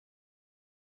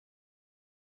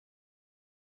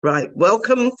Right.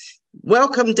 Welcome,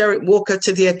 Derek Walker,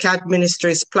 to the Acad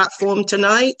Ministries platform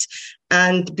tonight.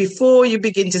 And before you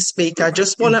begin to speak, I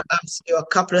just want to ask you a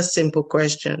couple of simple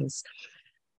questions.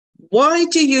 Why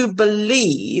do you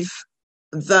believe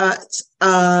that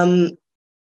that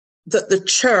the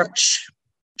church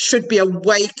should be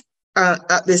awake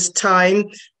at this time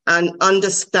and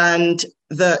understand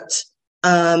that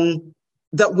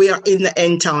that we are in the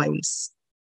end times?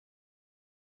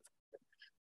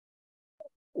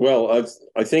 Well,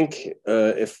 I think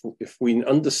if we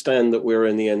understand that we're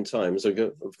in the end times,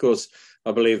 of course,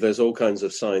 I believe there's all kinds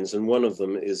of signs, and one of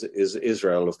them is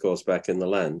Israel, of course, back in the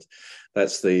land.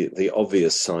 That's the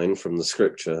obvious sign from the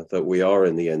scripture that we are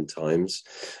in the end times,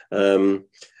 and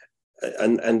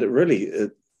really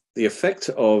the effect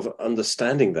of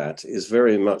understanding that is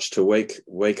very much to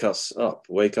wake us up,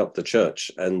 wake up the church,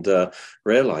 and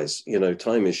realize,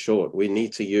 time is short. We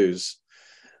need to use,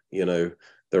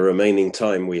 the remaining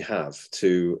time we have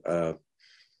to,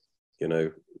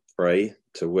 pray,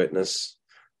 to witness,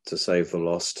 to save the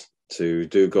lost, to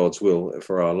do God's will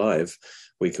for our life.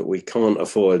 We can't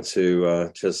afford to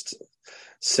just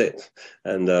sit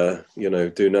and,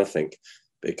 do nothing,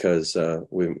 because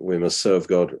we must serve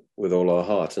God with all our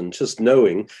heart. And just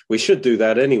knowing, we should do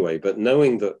that anyway, but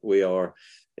knowing that we are,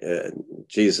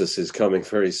 Jesus is coming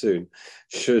very soon,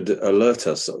 should alert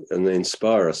us and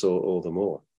inspire us all the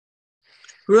more.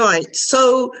 Right.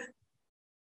 So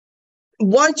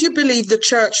why do you believe the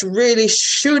church really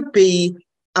should be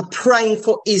praying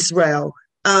for Israel?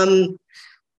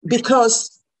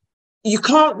 Because you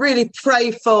can't really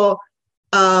pray for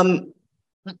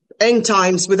end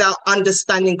times without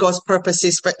understanding God's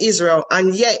purposes for Israel.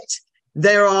 And yet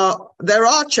there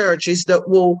are churches that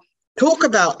will talk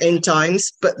about end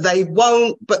times, but they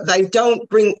don't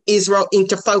bring Israel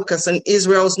into focus, and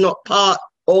Israel's not part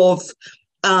of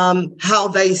how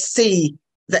they see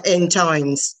the end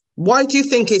times. Why do you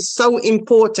think it's so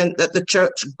important that the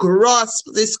church grasp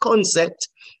this concept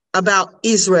about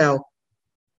Israel?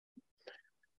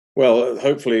 Well,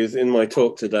 hopefully in my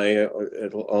talk today,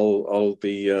 I'll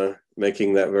be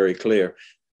making that very clear,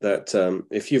 that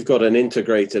if you've got an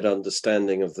integrated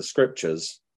understanding of the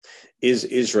scriptures,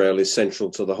 Israel is central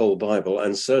to the whole Bible,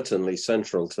 and certainly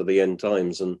central to the end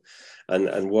times and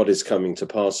what is coming to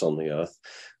pass on the earth.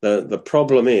 The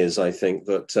problem is, I think,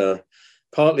 that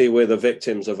partly we're the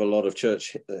victims of a lot of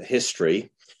church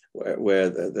history, where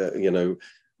the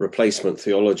replacement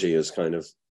theology has kind of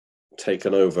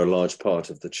taken over a large part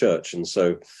of the church, and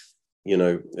so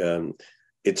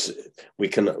it's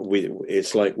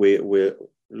like we're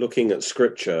looking at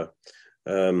scripture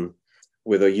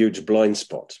with a huge blind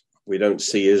spot. We don't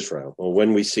see Israel, or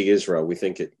when we see Israel, we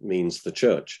think it means the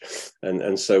church,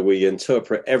 and so we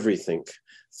interpret everything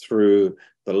through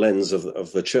the lens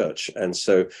of the church, and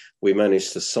so we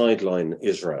manage to sideline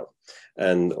Israel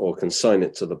or consign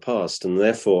it to the past, and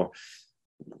therefore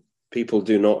people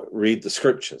do not read the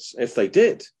scriptures. If they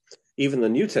did, even the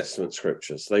New Testament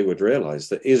scriptures, they would realize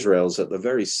that Israel's at the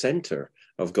very center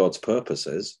of God's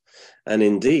purposes. And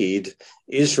indeed,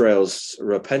 Israel's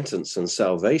repentance and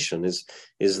salvation is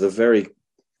the very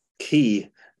key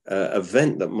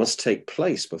event that must take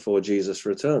place before Jesus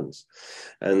returns.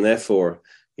 And therefore,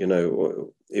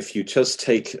 if you just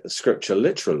take scripture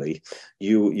literally,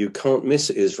 you can't miss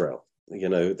Israel.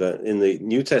 That in the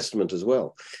New Testament as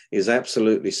well is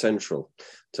absolutely central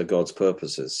to God's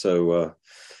purposes. So,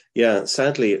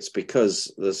 sadly, it's because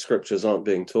the scriptures aren't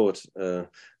being taught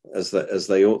as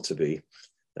they ought to be.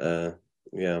 But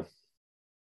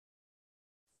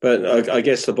I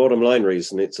guess the bottom line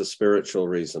reason, it's a spiritual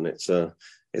reason. It's a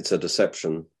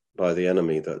deception by the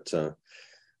enemy that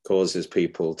causes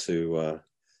people to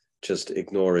just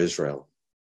ignore Israel.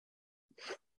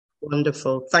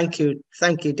 Wonderful. Thank you,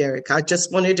 Derek. I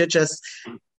just wanted to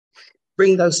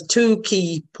bring those two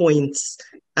key points,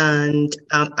 and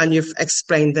you've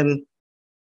explained them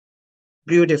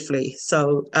beautifully.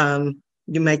 So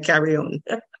you may carry on.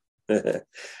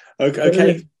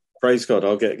 Okay. Praise God.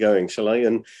 I'll get going, shall I?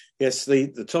 And yes,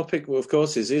 the topic, of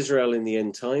course, is Israel in the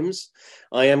end times.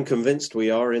 I am convinced we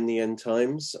are in the end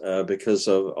times because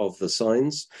of the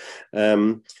signs.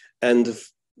 And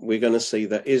we're going to see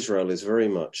that Israel is very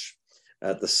much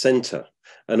at the center,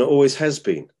 and always has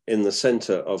been in the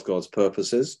center of God's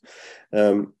purposes.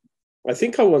 I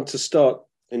think I want to start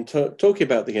in talking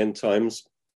about the end times.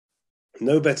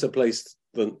 No better place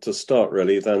to start,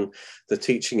 really, than the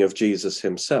teaching of Jesus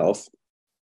himself.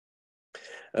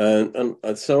 And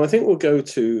so I think we'll go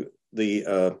to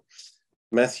the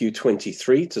Matthew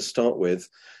 23 to start with.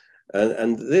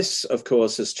 And this, of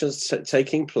course, is just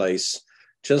taking place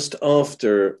just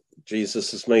after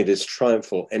Jesus has made his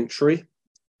triumphal entry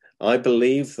I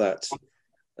believe that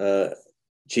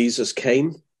Jesus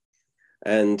came,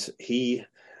 and he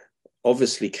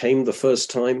obviously came the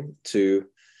first time to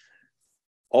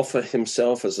offer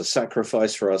himself as a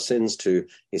sacrifice for our sins to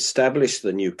establish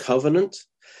the new covenant.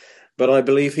 But I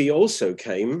believe he also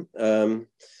came,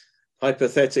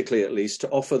 hypothetically at least, to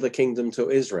offer the kingdom to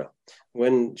Israel.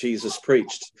 When Jesus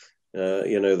preached,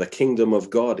 the kingdom of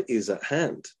God is at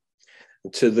hand,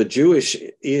 to the Jewish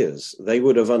ears, they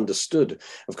would have understood.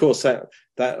 Of course,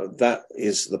 that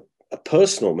is a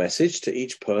personal message to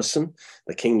each person.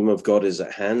 The kingdom of God is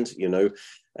at hand,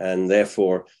 and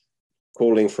therefore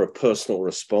calling for a personal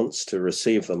response to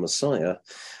receive the Messiah.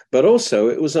 But also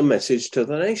it was a message to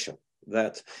the nation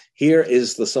that here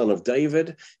is the Son of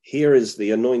David, here is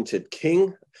the anointed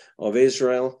King of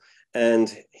Israel,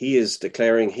 and he is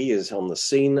declaring he is on the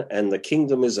scene and the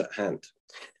kingdom is at hand.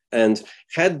 And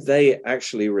had they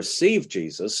actually received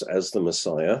Jesus as the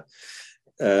Messiah,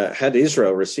 had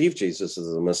Israel received Jesus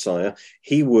as the Messiah,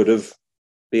 he would have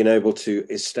been able to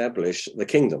establish the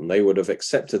kingdom. They would have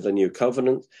accepted the new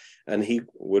covenant, and he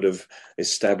would have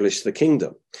established the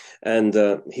kingdom. And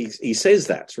he says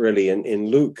that really in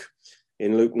Luke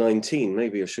 19.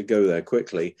 Maybe I should go there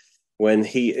quickly. When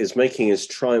he is making his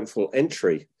triumphal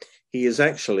entry, he is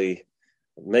actually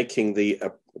making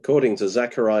according to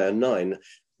Zechariah 9,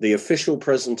 the official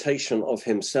presentation of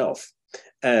himself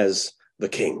as the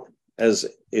king, as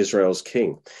Israel's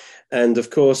king. And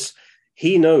of course,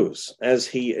 he knows as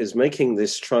he is making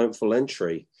this triumphal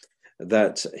entry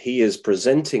that he is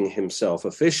presenting himself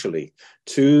officially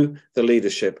to the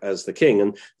leadership as the king.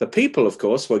 And the people, of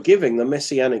course, were giving the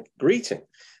messianic greeting.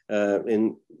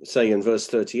 In verse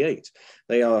 38,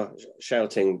 they are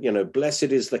shouting, blessed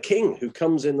is the king who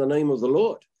comes in the name of the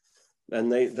Lord.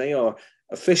 And they are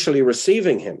officially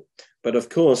receiving him. But of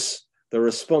course, the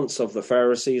response of the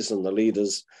Pharisees and the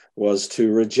leaders was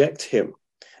to reject him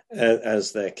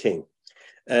as their king.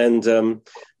 And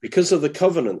because of the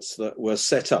covenants that were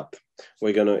set up,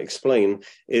 we're going to explain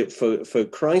it for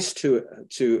Christ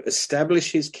to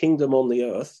establish his kingdom on the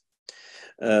earth.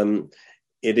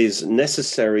 It is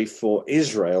necessary for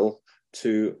Israel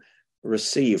to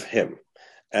receive him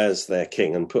as their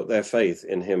king and put their faith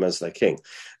in him as their king.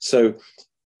 So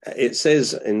it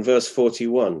says in verse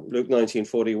 41, Luke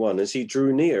 19:41, as he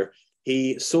drew near,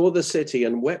 he saw the city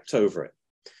and wept over it,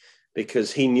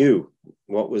 because he knew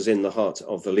what was in the heart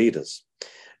of the leaders.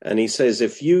 And he says,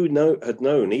 if you had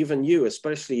known, even you,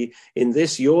 especially in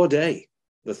this your day,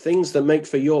 the things that make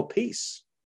for your peace,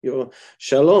 your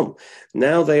shalom,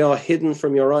 now they are hidden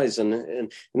from your eyes. And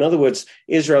in other words,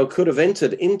 Israel could have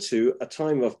entered into a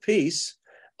time of peace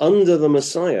under the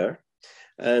Messiah,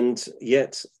 and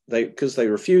yet because they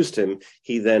refused him,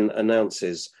 he then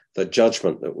announces the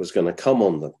judgment that was going to come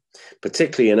on them,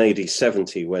 particularly in AD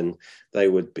 70 when they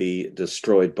would be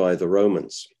destroyed by the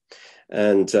Romans.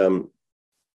 And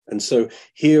so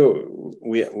here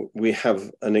we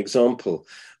have an example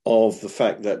of the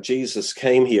fact that Jesus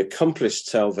came, he accomplished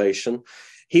salvation,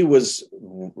 he was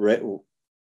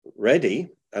ready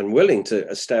and willing to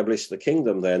establish the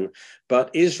kingdom then, but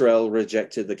Israel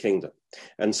rejected the kingdom.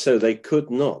 And so they could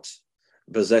not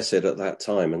possess it at that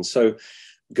time. And so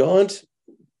God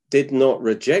did not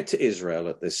reject Israel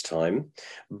at this time,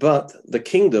 but the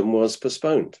kingdom was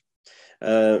postponed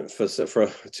for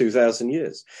 2,000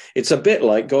 years. It's a bit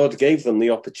like God gave them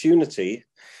the opportunity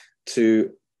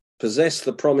to possess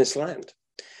the promised land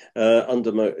at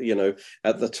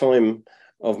the time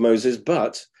of Moses,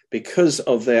 but because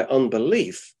of their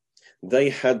unbelief, they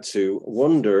had to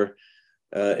wander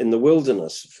in the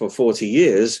wilderness for 40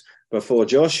 years before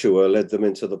Joshua led them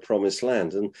into the promised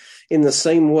land. And in the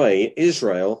same way,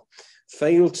 Israel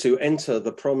failed to enter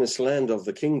the promised land of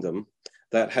the kingdom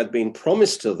that had been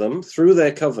promised to them through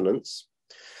their covenants,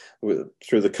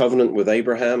 through the covenant with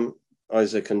Abraham,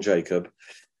 Isaac, and Jacob.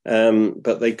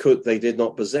 But they did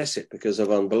not possess it because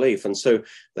of unbelief. And so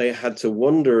they had to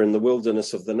wander in the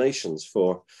wilderness of the nations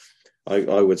for, I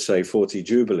would say, 40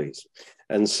 Jubilees.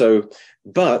 And so,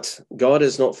 but God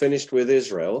is not finished with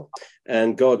Israel,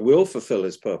 and God will fulfill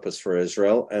his purpose for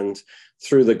Israel. And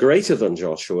through the greater than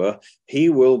Joshua, he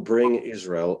will bring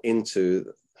Israel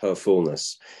into her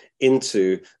fullness,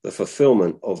 into the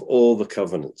fulfillment of all the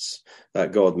covenants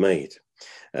that God made.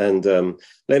 And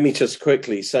let me just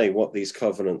quickly say what these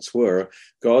covenants were.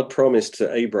 God promised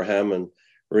to Abraham and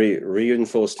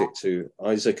reinforced it to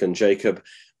Isaac and Jacob,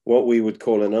 what we would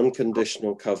call an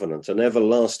unconditional covenant, an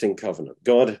everlasting covenant.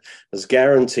 God has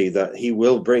guaranteed that he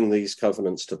will bring these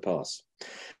covenants to pass.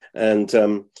 And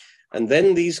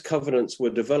then these covenants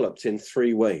were developed in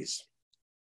three ways.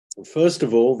 First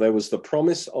of all, there was the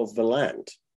promise of the land.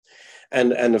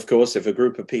 And of course, if a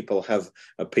group of people have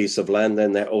a piece of land,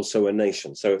 then they're also a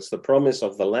nation. So it's the promise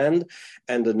of the land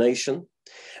and a nation.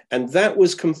 And that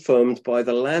was confirmed by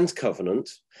the land covenant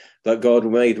that God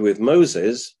made with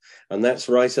Moses. And that's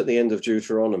right at the end of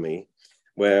Deuteronomy,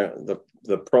 where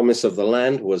the promise of the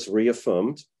land was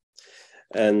reaffirmed.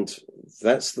 And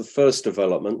that's the first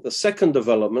development. The second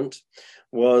development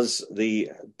was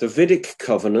the Davidic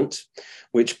covenant,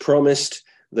 which promised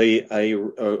a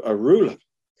ruler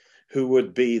who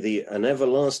would be an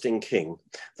everlasting king,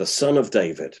 the son of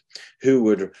David, who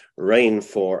would reign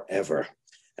forever,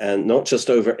 and not just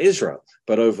over Israel,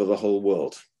 but over the whole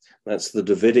world. That's the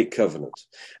Davidic covenant.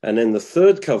 And then the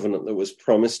third covenant that was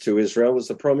promised to Israel was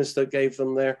the promise that gave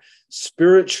them their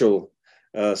spiritual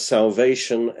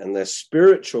salvation and their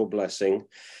spiritual blessing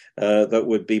that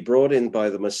would be brought in by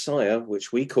the Messiah,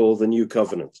 which we call the New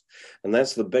Covenant. And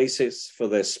that's the basis for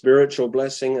their spiritual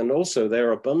blessing and also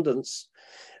their abundance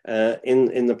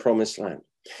in the promised land.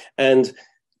 And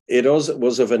it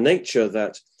was of a nature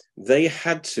that they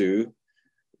had to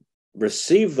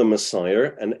receive the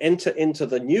Messiah and enter into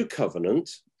the new covenant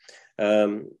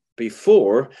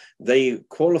before they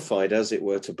qualified, as it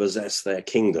were, to possess their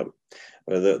kingdom,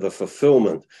 the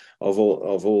fulfillment of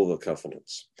all the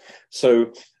covenants.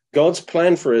 So God's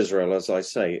plan for Israel, as I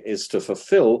say, is to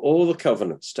fulfill all the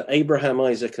covenants to Abraham,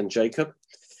 Isaac, and Jacob.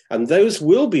 And those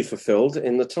will be fulfilled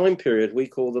in the time period we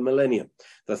call the millennium,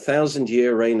 the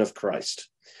 1,000-year reign of Christ.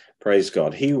 Praise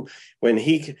God. When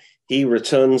he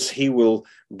returns, he will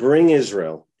bring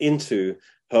Israel into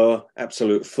her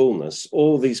absolute fullness.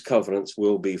 All these covenants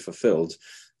will be fulfilled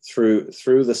through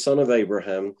the son of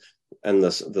Abraham and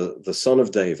the son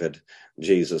of David,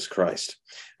 Jesus Christ.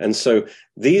 And so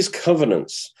these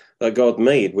covenants that God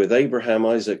made with Abraham,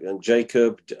 Isaac, and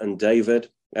Jacob, and David,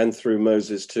 and through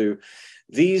Moses too,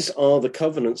 these are the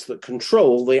covenants that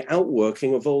control the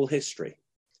outworking of all history,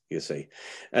 you see.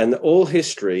 And all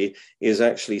history is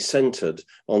actually centered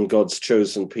on God's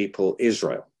chosen people,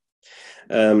 Israel.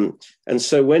 And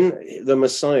so when the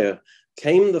Messiah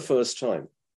came the first time,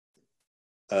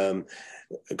 of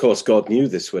course, God knew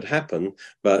this would happen,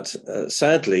 but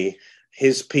sadly,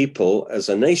 his people as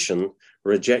a nation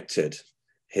rejected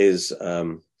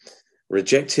him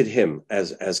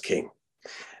as king.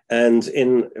 And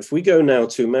if we go now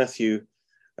to Matthew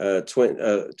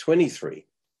 23,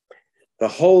 the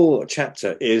whole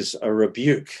chapter is a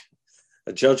rebuke,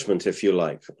 a judgment, if you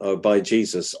like, by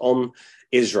Jesus on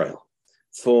Israel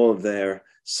for their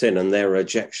sin and their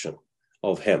rejection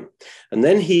of him. And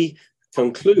then he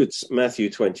concludes Matthew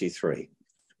 23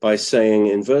 by saying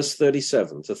in verse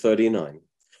 37 to 39,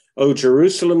 "O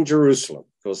Jerusalem, Jerusalem,"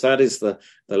 because that is the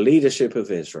leadership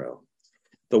of Israel,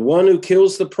 "the one who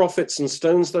kills the prophets and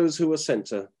stones those who are sent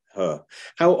to her.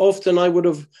 How often I would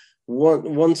have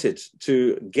wanted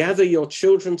to gather your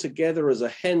children together as a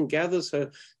hen gathers her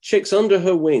chicks under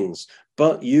her wings,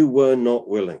 but you were not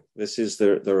willing." This is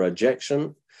the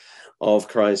rejection of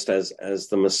Christ as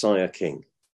the Messiah King.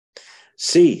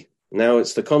 "See," now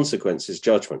it's the consequences,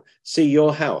 judgment. "See,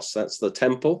 your house," that's the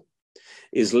temple,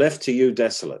 "is left to you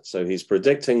desolate." So he's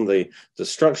predicting the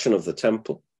destruction of the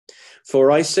temple.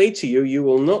 "For I say to you, you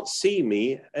will not see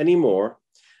me anymore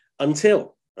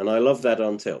until," and I love that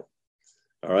until.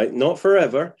 All right, not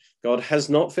forever. God has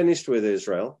not finished with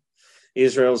Israel.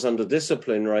 Israel's under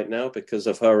discipline right now because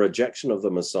of her rejection of the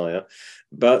Messiah.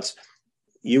 But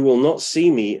you will not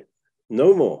see me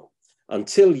no more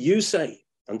until you say,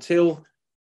 until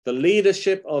the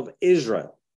leadership of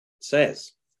Israel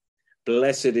says,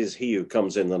 "Blessed is he who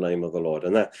comes in the name of the Lord."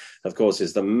 And that, of course,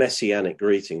 is the messianic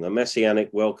greeting, the messianic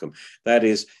welcome. That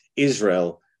is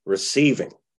Israel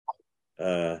receiving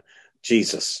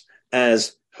Jesus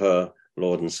as her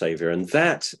Lord and Savior. And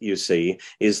that, you see,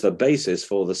 is the basis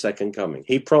for the second coming.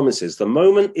 He promises the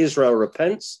moment Israel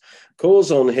repents,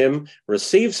 calls on him,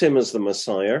 receives him as the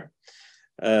Messiah,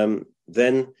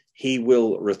 then he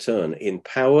will return in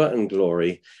power and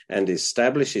glory and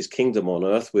establish his kingdom on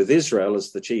earth with Israel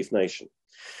as the chief nation.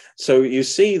 So you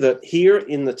see that here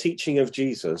in the teaching of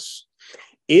Jesus,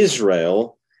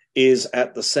 Israel is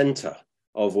at the center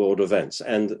of world events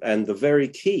and the very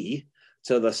key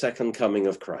to the second coming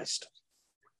of Christ.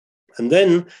 And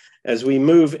then as we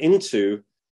move into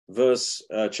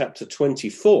chapter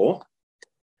 24,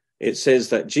 it says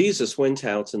that Jesus went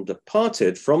out and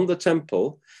departed from the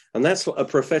temple, and that's a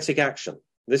prophetic action.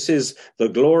 This is the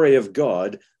glory of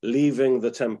God leaving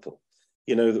the temple.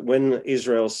 You know, when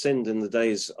Israel sinned in the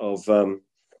days of,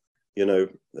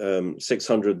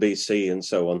 600 BC and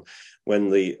so on, when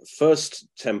the first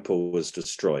temple was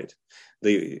destroyed,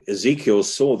 Ezekiel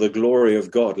saw the glory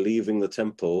of God leaving the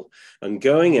temple and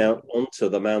going out onto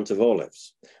the Mount of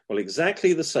Olives. Well,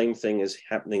 exactly the same thing is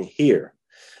happening here.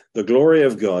 The glory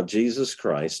of God, Jesus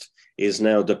Christ, is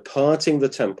now departing the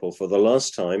temple for the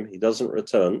last time. He doesn't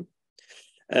return.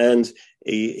 And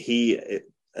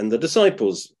and the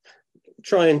disciples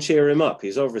try and cheer him up.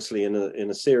 He's obviously in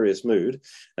a serious mood,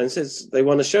 and says they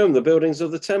want to show him the buildings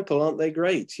of the temple. Aren't they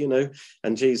great?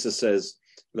 And Jesus says,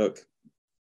 look,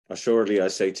 assuredly, I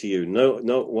say to you,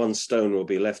 not one stone will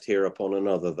be left here upon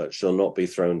another that shall not be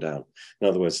thrown down. In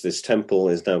other words, this temple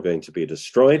is now going to be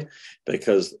destroyed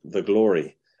because the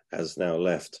glory has now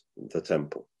left the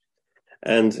temple.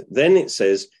 And then it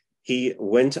says he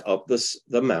went up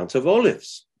the Mount of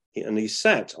Olives, and he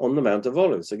sat on the Mount of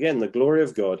Olives. Again, the glory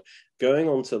of God going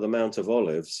onto the Mount of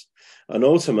Olives. And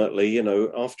ultimately,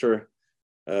 after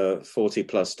 40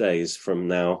 plus days from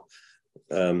now,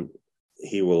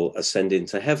 he will ascend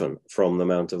into heaven from the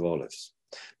Mount of Olives,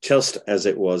 just as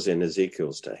it was in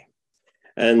Ezekiel's day.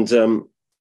 And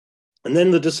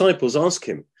then the disciples ask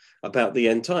him about the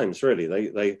end times, really.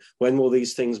 They when will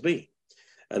these things be?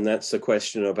 And that's the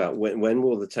question about when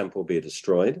will the temple be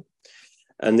destroyed?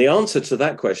 And the answer to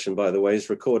that question, by the way, is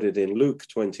recorded in Luke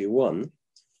 21.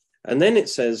 And then it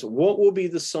says, what will be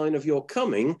the sign of your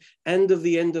coming and of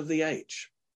the end of the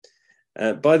age?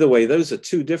 By the way, those are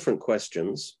two different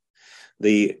questions.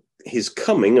 His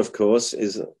coming, of course,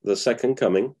 is the second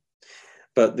coming,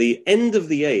 but the end of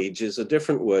the age is a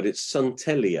different word. It's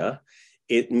suntelia.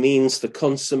 It means the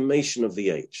consummation of the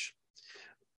age,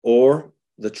 or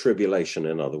the tribulation,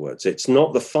 in other words. It's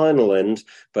not the final end,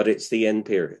 but it's the end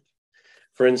period.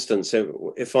 For instance,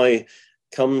 if I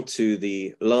come to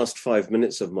the last 5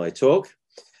 minutes of my talk,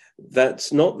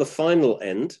 that's not the final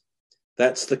end.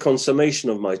 That's the consummation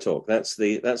of my talk. That's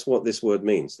what this word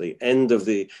means. The end of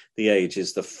the age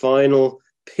is the final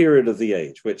period of the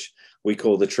age, which we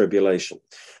call the tribulation.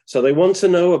 So they want to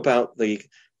know about the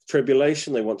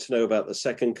tribulation. They want to know about the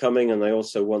second coming, and they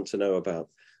also want to know about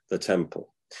the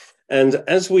temple. And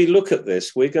as we look at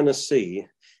this, we're going to see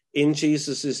in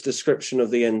Jesus's description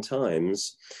of the end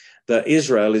times that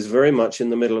Israel is very much in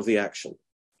the middle of the action.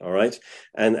 All right.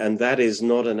 And that is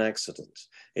not an accident.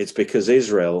 It's because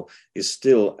Israel is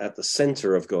still at the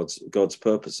center of God's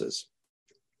purposes.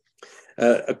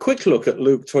 A quick look at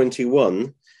Luke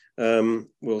 21.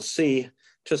 We'll see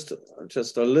just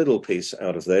a little piece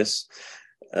out of this.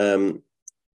 In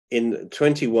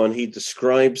 21, he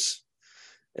describes,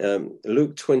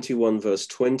 Luke 21, verse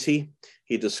 20,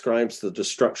 he describes the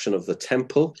destruction of the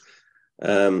temple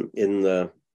in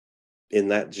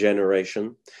that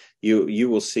generation. You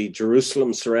will see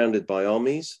Jerusalem surrounded by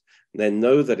armies, then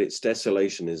know that its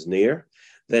desolation is near.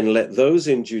 Then let those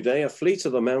in Judea flee to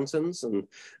the mountains, and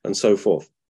so forth.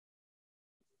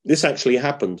 This actually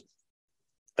happened,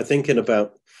 I think, in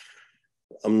about,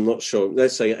 I'm not sure,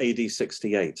 let's say AD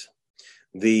 68.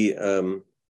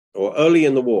 Or early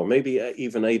in the war, maybe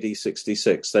even AD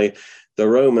 66, the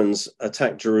Romans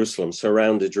attacked Jerusalem,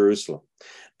 surrounded Jerusalem.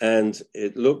 And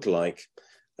it looked like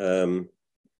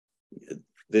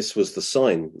this was the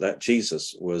sign that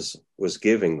Jesus was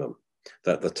giving them,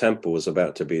 that the temple was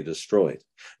about to be destroyed.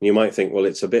 And you might think, well,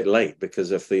 it's a bit late,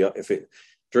 because if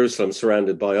Jerusalem's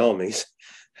surrounded by armies,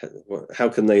 how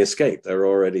can they escape? They're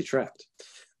already trapped.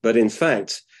 But in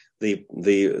fact, the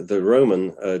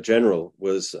Roman general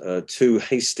was too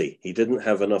hasty. He didn't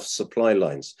have enough supply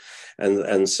lines,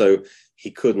 and so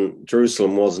he couldn't.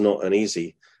 Jerusalem was not an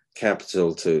easy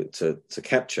capital to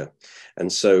capture,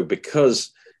 and so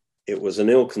because it was an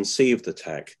ill-conceived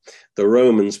attack, the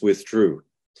Romans withdrew,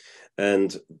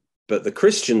 but the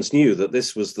Christians knew that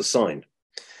this was the sign.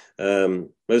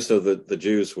 Most of the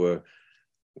Jews were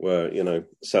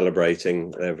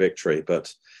celebrating their victory,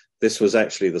 but this was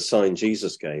actually the sign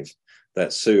Jesus gave,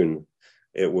 that soon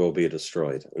it will be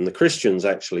destroyed. And the Christians,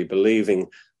 actually believing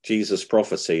Jesus'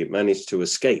 prophecy, managed to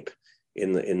escape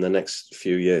in the next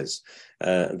few years.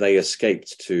 They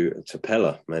escaped to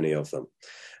Pella, many of them.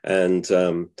 And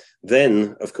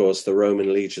then, of course, the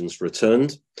Roman legions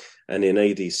returned, and in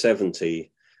AD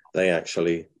 70, they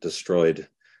actually destroyed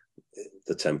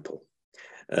the temple.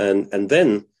 And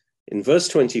then in verse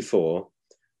 24,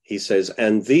 he says,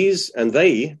 and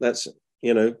they, that's,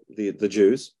 the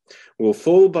Jews, will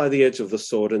fall by the edge of the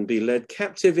sword and be led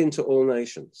captive into all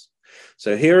nations.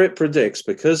 So here it predicts,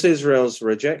 because Israel's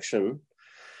rejection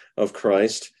of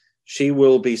Christ, she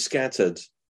will be scattered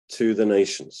to the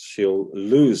nations. She'll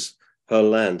lose her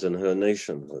land and her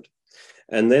nationhood.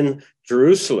 And then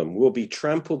Jerusalem will be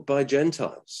trampled by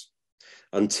Gentiles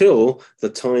until the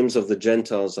times of the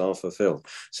Gentiles are fulfilled.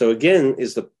 So again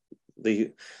is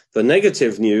The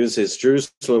negative news is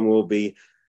Jerusalem will be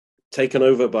taken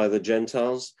over by the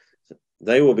Gentiles.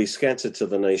 They will be scattered to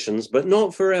the nations, but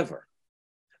not forever,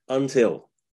 until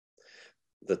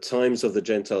the times of the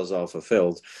Gentiles are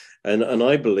fulfilled. And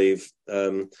I believe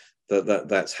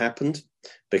that's happened,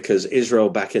 because Israel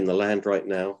back in the land right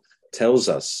now tells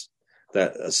us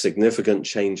that a significant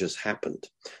change has happened.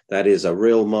 That is a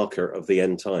real marker of the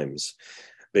end times,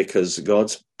 because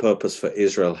God's purpose for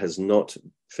Israel has not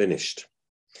finished.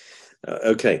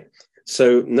 Okay,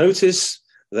 so notice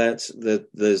that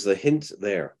there's the hint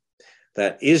there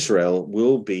that Israel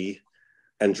will be,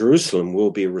 and Jerusalem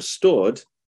will be restored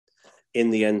in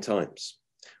the end times.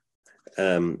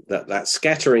 That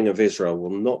scattering of Israel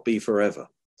will not be forever,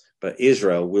 but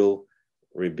Israel will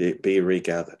be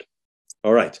regathered.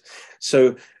 All right,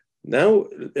 so now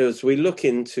as we look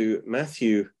into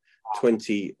Matthew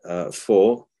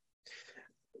 24,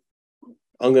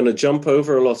 I'm going to jump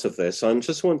over a lot of this. I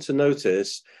just want to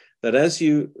notice that as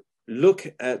you look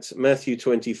at Matthew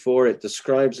 24, it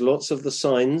describes lots of the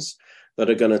signs that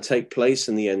are going to take place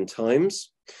in the end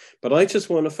times, but I just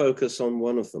want to focus on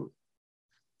one of them.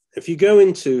 If you go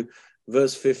into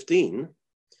verse 15,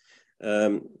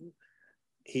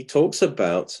 he talks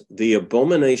about the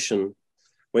abomination.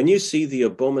 When you see the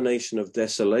abomination of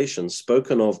desolation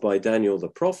spoken of by Daniel the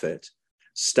prophet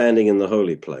standing in the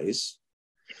holy place,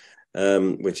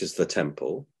 which is the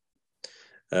temple,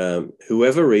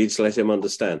 whoever reads, let him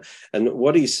understand. And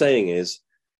what he's saying is,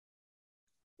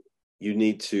 you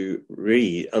need to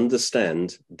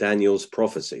understand Daniel's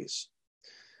prophecies.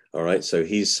 All right, so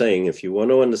he's saying if you want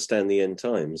to understand the end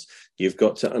times, you've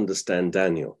got to understand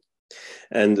Daniel.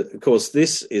 And of course,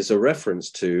 this is a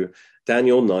reference to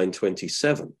Daniel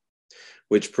 9:27,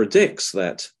 which predicts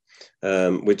that,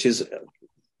 which is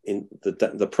in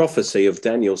the prophecy of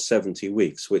Daniel's 70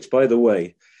 weeks, which, by the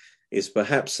way, is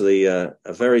perhaps a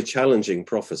very challenging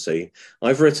prophecy.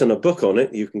 I've written a book on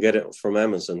it. You can get it from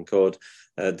Amazon, called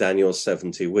Daniel's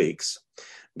 70 Weeks.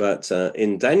 But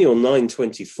in Daniel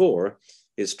 9:24,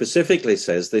 it specifically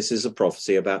says this is a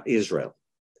prophecy about Israel.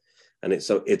 And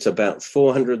it's about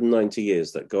 490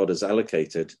 years that God has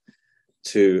allocated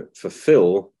to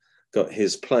fulfill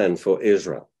his plan for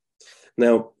Israel.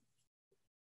 Now,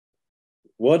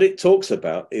 what it talks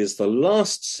about is the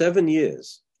last 7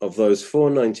 years of those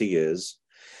 490 years.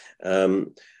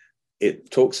 It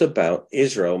talks about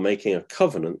Israel making a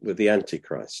covenant with the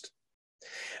Antichrist.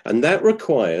 And that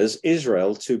requires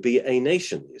Israel to be a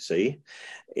nation, you see,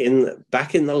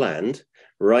 back in the land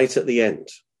right at the end.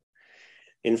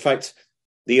 In fact,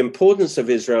 the importance of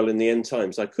Israel in the end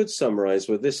times, I could summarize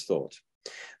with this thought,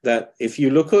 that if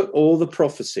you look at all the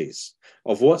prophecies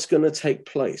of what's going to take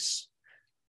place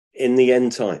in the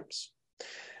end times,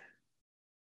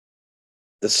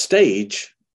 the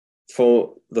stage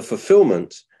for the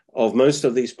fulfillment of most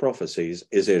of these prophecies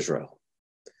is Israel.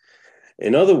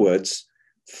 In other words,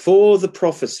 for the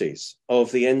prophecies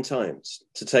of the end times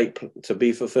to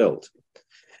be fulfilled,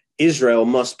 Israel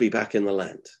must be back in the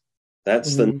land.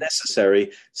 That's the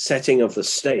necessary setting of the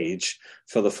stage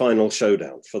for the final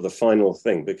showdown, for the final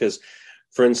thing. Because,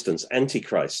 for instance,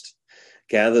 Antichrist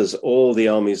gathers all the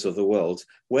armies of the world.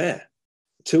 Where?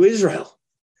 To Israel.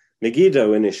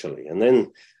 Megiddo initially, and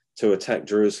then to attack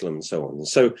Jerusalem and so on. And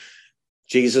so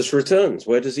Jesus returns.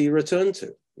 Where does he return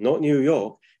to? Not New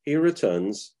York. He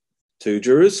returns to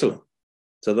Jerusalem,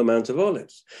 to the Mount of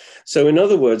Olives. So in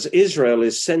other words, Israel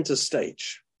is center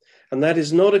stage. And that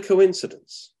is not a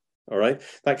coincidence. All right.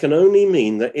 That can only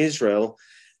mean that Israel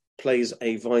plays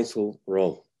a vital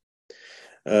role.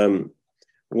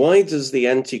 Why does the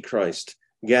Antichrist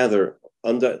gather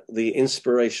under the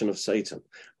inspiration of Satan?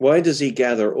 Why does he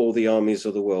gather all the armies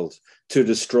of the world to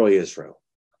destroy Israel?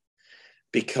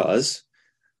 Because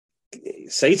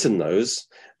Satan knows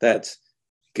that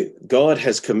God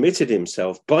has committed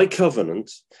himself by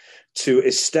covenant to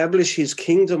establish his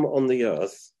kingdom on the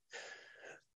earth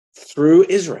through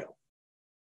Israel.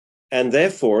 And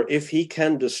therefore, if he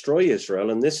can destroy Israel,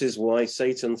 and this is why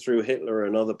Satan, through Hitler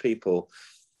and other people,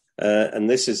 and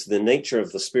this is the nature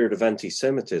of the spirit of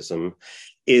anti-Semitism,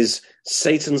 is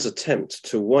Satan's attempt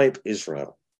to wipe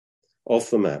Israel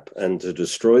off the map and to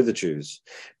destroy the Jews,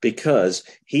 because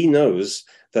he knows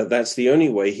that that's the only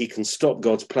way he can stop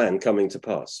God's plan coming to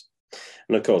pass.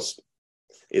 And of course,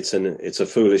 it's a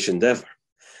foolish endeavor.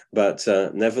 But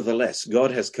nevertheless,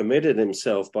 God has committed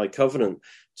himself by covenant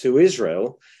to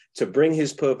Israel to bring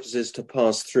his purposes to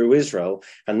pass through Israel.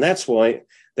 And that's why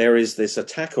there is this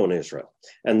attack on Israel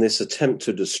and this attempt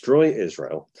to destroy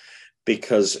Israel,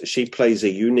 because she plays a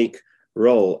unique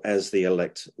role as the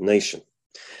elect nation.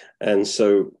 And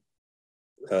so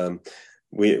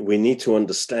we need to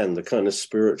understand the kind of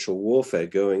spiritual warfare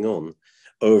going on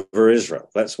over Israel.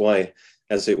 That's why,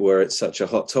 as it were, it's such a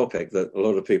hot topic that a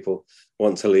lot of people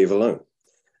want to leave alone.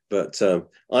 But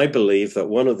I believe that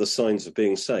one of the signs of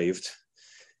being saved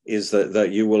is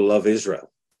that you will love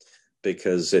Israel,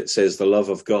 because it says the love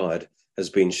of God has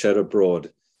been shed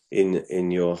abroad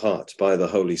in your heart by the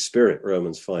Holy Spirit,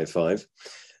 Romans 5:5,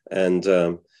 and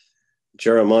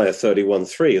Jeremiah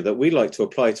 31:3, that we like to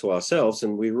apply to ourselves,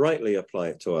 and we rightly apply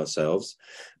it to ourselves.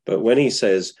 But when he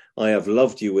says, I have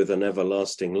loved you with an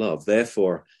everlasting love,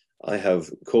 therefore I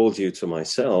have called you to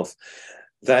myself,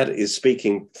 that is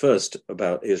speaking first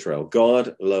about Israel.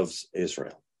 God loves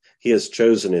Israel. He has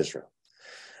chosen Israel.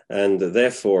 And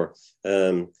therefore,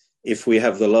 if we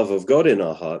have the love of God in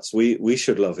our hearts, we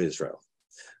should love Israel,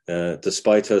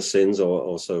 despite her sins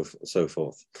or so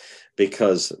forth,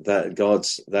 because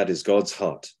that is God's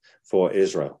heart for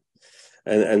Israel.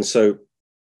 And so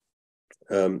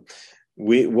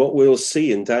what we'll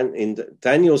see in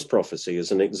Daniel's prophecy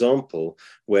is an example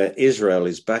where Israel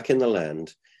is back in the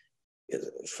land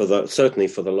certainly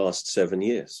for the last 7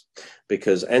 years,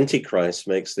 because Antichrist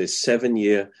makes this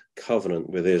 7-year covenant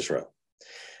with Israel.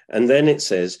 And then it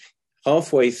says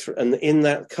halfway through, and in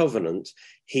that covenant,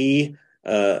 he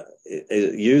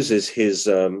uses his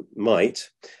might,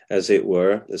 as it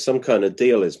were. Some kind of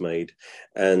deal is made,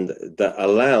 and that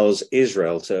allows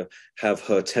Israel to have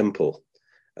her temple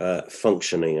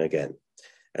functioning again.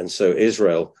 And so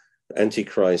Israel,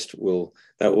 Antichrist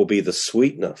that will be the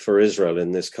sweetener for Israel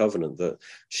in this covenant, that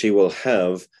she will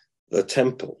have the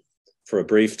temple for a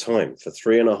brief time, for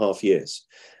 3.5 years.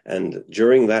 And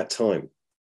during that time,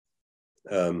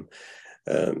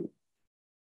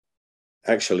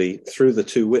 actually, through the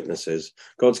 2 witnesses,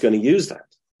 God's going to use that.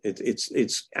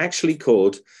 It's actually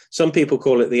called, some people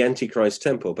call it the Antichrist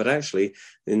temple, but actually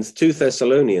in 2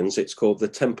 Thessalonians, it's called the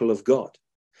temple of God.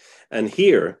 And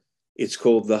here, it's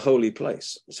called the holy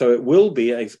place. So it will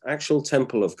be an actual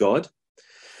temple of God,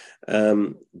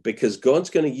 because God's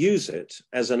going to use it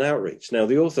as an outreach. Now,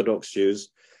 the Orthodox Jews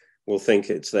will think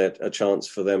it's a chance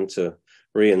for them to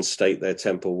reinstate their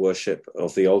temple worship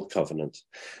of the old covenant.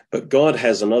 But God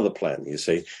has another plan, you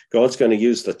see. God's going to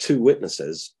use the 2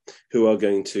 witnesses who are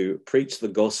going to preach the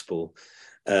gospel,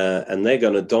 and they're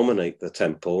going to dominate the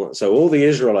temple. So all the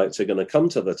Israelites are going to come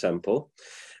to the temple,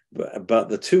 but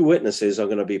the 2 witnesses are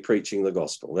going to be preaching the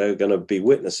gospel. They're going to be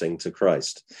witnessing to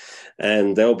Christ,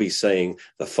 and they'll be saying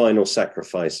the final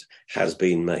sacrifice has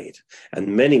been made,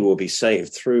 and many will be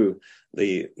saved through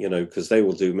because they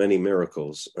will do many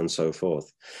miracles and so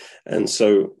forth. And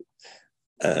so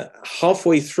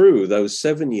halfway through those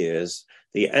 7 years,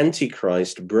 the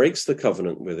Antichrist breaks the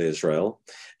covenant with Israel.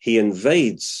 He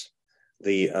invades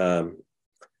the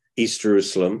East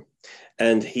Jerusalem,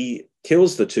 and he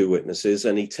kills the 2 witnesses,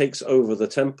 and he takes over the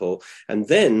temple, and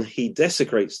then he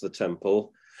desecrates the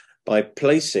temple by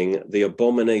placing the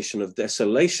abomination of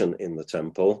desolation in the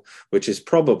temple, which is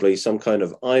probably some kind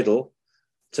of idol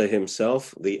to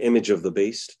himself, the image of the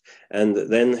beast, and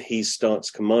then he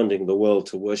starts commanding the world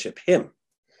to worship him.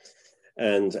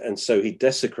 And so he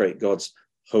desecrates God's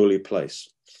holy place.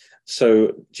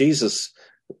 So Jesus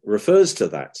refers to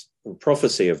that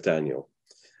prophecy of Daniel.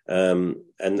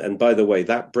 And by the way,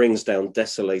 that brings down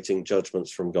desolating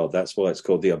judgments from God. That's why it's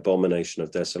called the abomination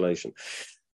of desolation.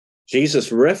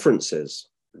 Jesus references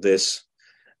this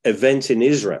event in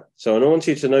Israel. So I want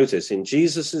you to notice in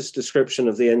Jesus's description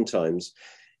of the end times,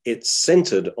 it's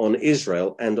centered on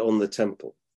Israel and on the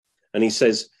temple. And he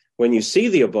says, when you see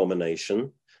the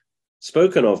abomination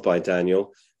spoken of by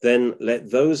Daniel, then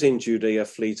let those in Judea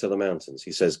flee to the mountains.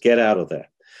 He says, get out of there.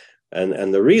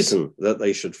 And the reason that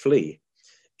they should flee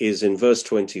is in verse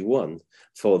 21,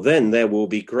 for then there will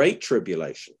be great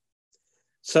tribulation,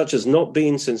 such as not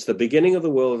been since the beginning of the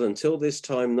world until this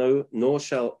time, no, nor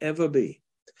shall ever be.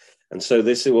 And so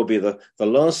this will be the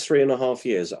last 3.5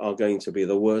 years are going to be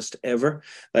the worst ever.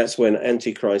 That's when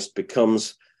Antichrist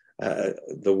becomes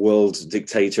the world's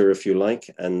dictator, if you like,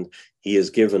 and he is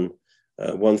given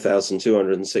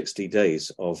 1,260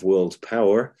 days of world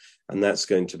power, and that's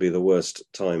going to be the worst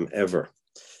time ever.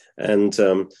 And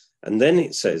then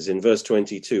it says in verse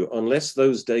 22, unless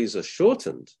those days are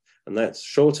shortened, and that's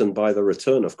shortened by the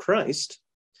return of Christ,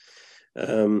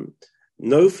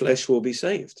 no flesh will be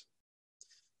saved.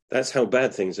 That's how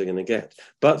bad things are going to get.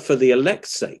 But for the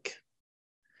elect's sake.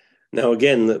 Now,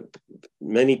 again,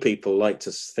 many people like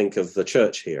to think of the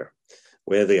church here.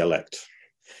 We're the elect.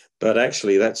 But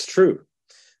actually, that's true.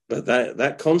 But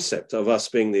that concept of us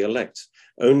being the elect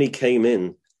only came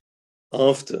in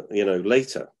after,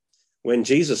 later. when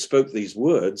Jesus spoke these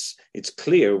words, it's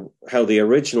clear how the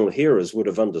original hearers would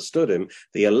have understood him.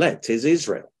 The elect is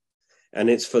Israel. And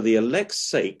it's for the elect's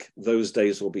sake, those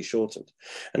days will be shortened.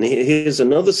 And here's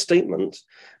another statement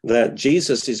that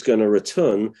Jesus is going to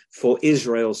return for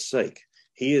Israel's sake.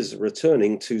 He is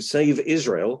returning to save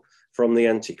Israel from the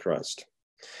Antichrist.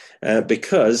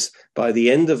 Because by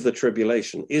the end of the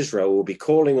tribulation, Israel will be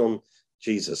calling on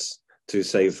Jesus to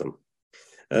save them.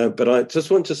 But I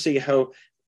just want to see how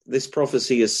this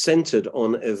prophecy is centered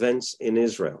on events in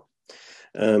Israel.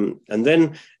 And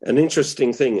then an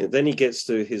interesting thing, then he gets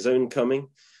to his own coming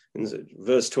in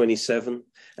verse 27.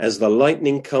 As the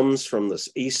lightning comes from the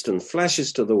east and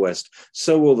flashes to the west,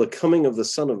 so will the coming of the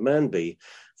Son of Man be.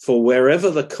 For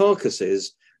wherever the carcass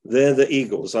is, there the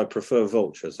eagles, I prefer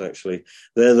vultures actually,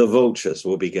 there the vultures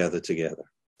will be gathered together.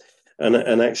 And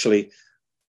actually,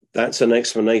 that's an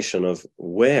explanation of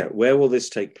where will this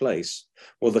take place?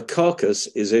 Well, the carcass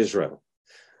is Israel.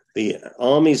 The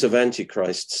armies of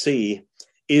Antichrist see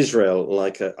Israel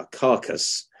like a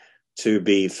carcass to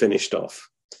be finished off.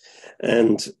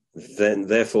 And then,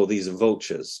 therefore, these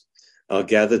vultures are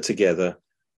gathered together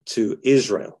to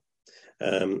Israel.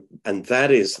 And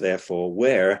that is, therefore,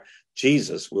 where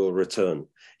Jesus will return.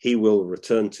 He will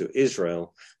return to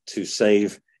Israel to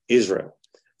save Israel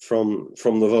from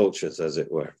the vultures, as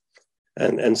it were.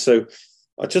 And so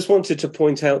I just wanted to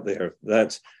point out there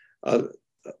that a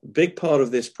big part of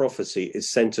this prophecy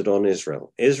is centered on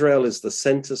Israel. Israel is the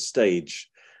center stage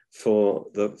for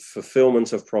the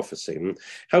fulfillment of prophecy. And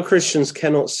how Christians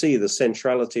cannot see the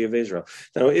centrality of Israel.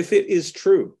 Now, if it is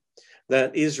true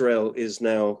that Israel is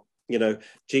now,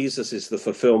 Jesus is the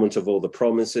fulfillment of all the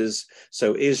promises,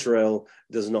 so Israel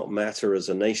does not matter as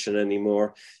a nation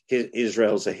anymore.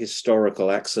 Israel's a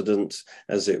historical accident,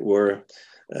 as it were.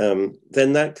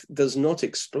 Then that does not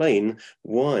explain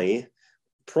why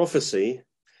prophecy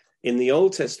in the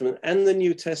Old Testament and the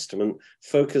New Testament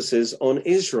focuses on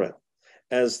Israel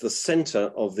as the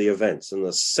center of the events and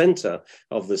the center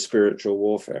of the spiritual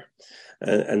warfare.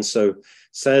 And so,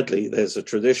 sadly, there's a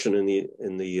tradition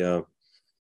in the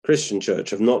Christian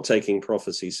church of not taking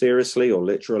prophecy seriously or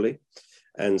literally,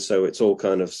 and so it's all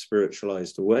kind of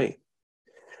spiritualized away.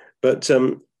 But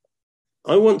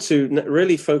I want to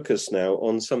really focus now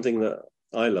on something that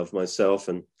I love myself,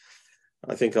 and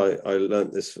I think I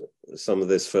learned some of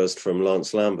this first from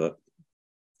Lance Lambert.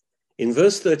 In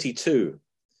verse 32,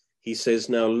 he says,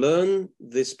 now learn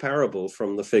this parable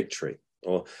from the fig tree,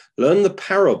 or learn the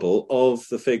parable of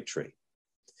the fig tree.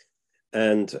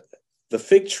 And the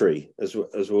fig tree, as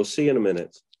we'll see in a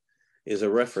minute, is a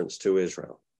reference to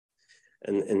Israel.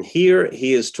 And here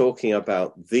he is talking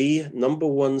about the number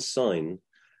one sign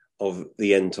of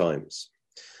the end times.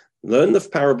 Learn the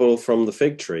parable from the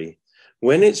fig tree.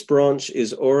 When its branch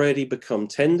is already become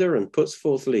tender and puts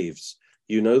forth leaves,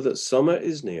 you know that summer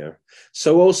is near.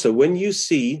 So also, when you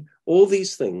see all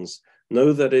these things,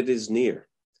 know that it is near.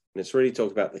 And it's really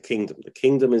talking about the kingdom. The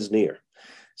kingdom is near.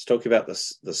 It's talking about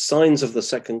the signs of the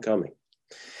second coming.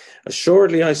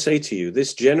 Assuredly, I say to you,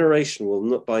 this generation will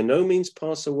not, by no means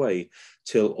pass away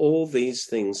till all these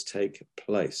things take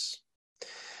place.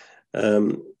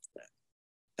 And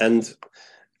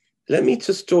let me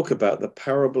just talk about the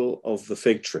parable of the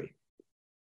fig tree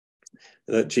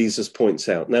that Jesus points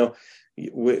out. Now,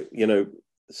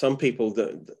 some people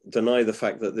deny the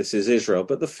fact that this is Israel,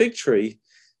 but the fig tree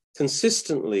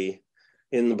consistently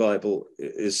in the Bible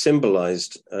is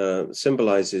symbolizes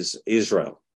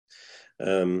Israel.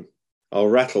 I'll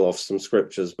rattle off some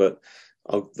scriptures, but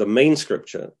the main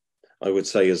scripture I would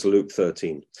say is Luke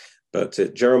 13, but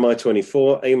Jeremiah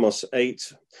 24, Amos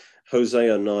 8,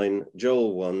 Hosea 9,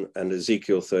 Joel 1, and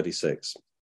Ezekiel 36.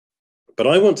 But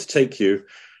I want to take you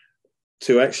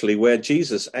to actually where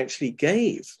Jesus actually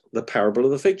gave the parable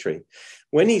of the fig tree.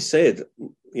 When he said,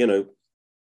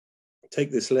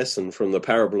 take this lesson from the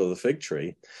parable of the fig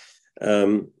tree,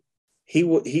 the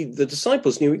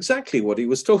disciples knew exactly what he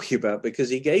was talking about because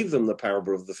he gave them the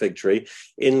parable of the fig tree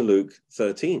in Luke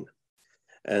 13.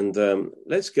 And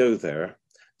let's go there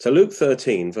to Luke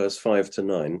 13, verse 5 to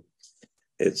 9.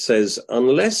 It says,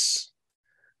 unless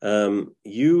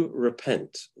you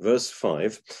repent, verse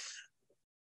 5,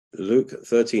 Luke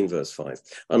 13, verse 5,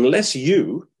 unless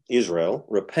you, Israel,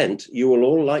 repent, you will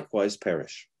all likewise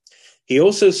perish. He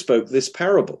also spoke this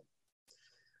parable.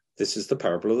 This is the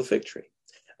parable of the fig tree.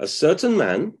 A certain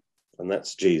man, and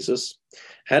that's Jesus,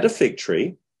 had a fig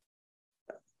tree,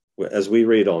 as we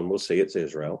read on, we'll see it's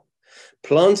Israel,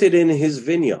 planted in his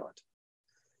vineyard.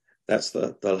 That's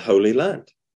the Holy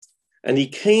Land. And he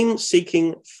came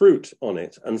seeking fruit on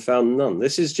it and found none.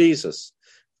 This is Jesus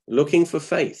looking for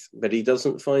faith, but he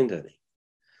doesn't find any.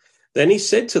 Then he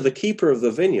said to the keeper of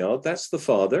the vineyard, that's the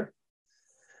father,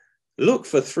 look,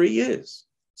 for 3 years.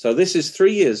 So this is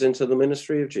 3 years into the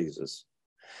ministry of Jesus.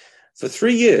 For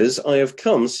 3 years, I have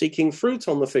come seeking fruit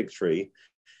on the fig tree,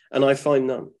 and I find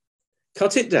none.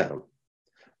 Cut it down.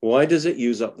 Why does it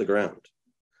use up the ground?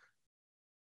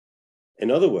 In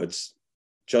other words,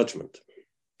 judgment.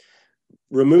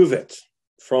 Remove it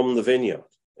from the vineyard.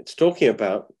 It's talking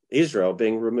about Israel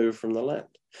being removed from the land.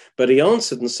 But he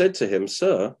answered and said to him,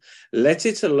 Sir, let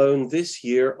it alone this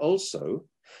year also,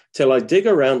 till I dig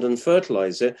around and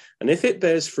fertilize it, and if it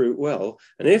bears fruit, well,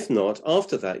 and if not,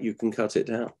 after that you can cut it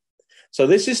down. So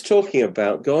this is talking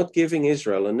about God giving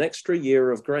Israel an extra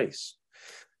year of grace.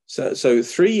 So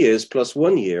 3 years plus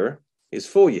 1 year is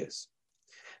 4 years.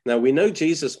 Now, we know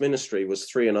Jesus' ministry was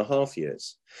 3.5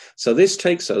 years. So this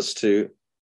takes us to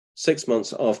 6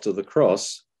 months after the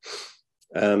cross.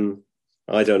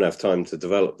 I don't have time to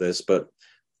develop this, but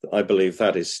I believe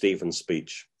that is Stephen's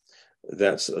speech.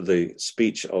 That's the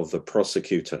speech of the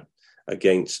prosecutor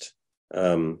against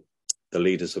the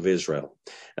leaders of Israel.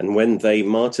 And when they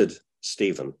martyred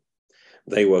Stephen,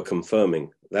 they were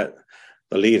confirming that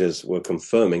the leaders were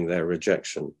confirming their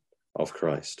rejection of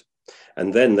Christ.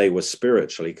 And then they were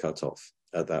spiritually cut off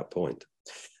at that point.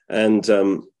 And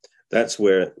that's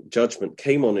where judgment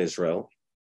came on Israel.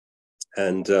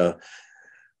 And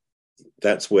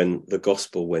that's when the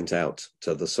gospel went out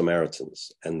to the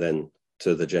Samaritans and then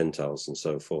to the Gentiles and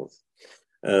so forth.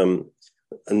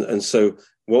 And so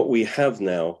what we have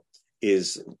now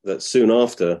is that soon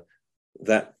after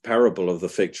that parable of the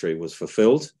fig tree was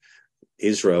fulfilled,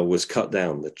 Israel was cut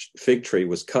down. The fig tree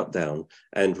was cut down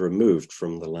and removed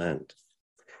from the land.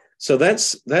 So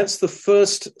that's the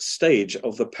first stage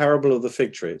of the parable of the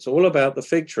fig tree. It's all about the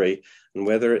fig tree and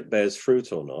whether it bears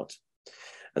fruit or not.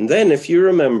 And then, if you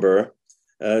remember,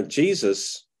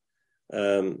 Jesus,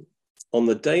 on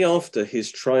the day after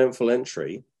his triumphal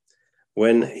entry,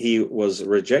 when he was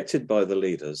rejected by the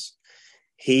leaders,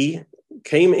 he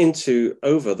came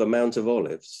over the Mount of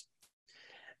Olives,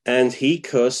 and he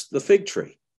cursed the fig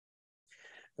tree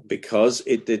because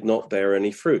it did not bear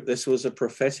any fruit. This was a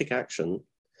prophetic action.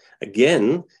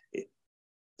 Again,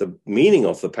 the meaning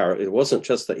of the parable, it wasn't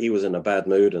just that he was in a bad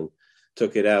mood and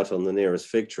took it out on the nearest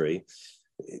fig tree.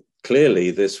 Clearly,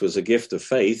 this was a gift of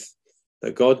faith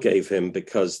that God gave him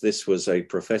because this was a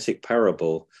prophetic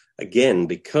parable, again,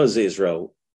 because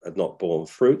Israel had not borne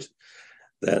fruit,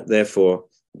 that therefore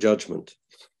judgment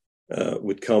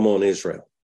would come on Israel.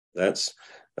 That's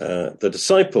the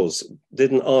disciples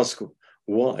didn't ask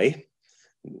why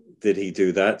did he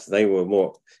do that. They were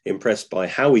more impressed by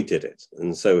how he did it.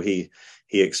 And so he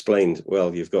explained,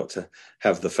 well, you've got to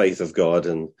have the faith of God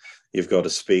and you've got to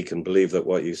speak and believe that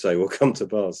what you say will come to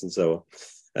pass and so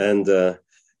on.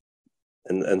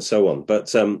 And so on.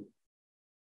 But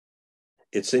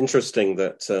it's interesting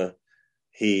that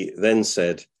he then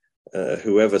said,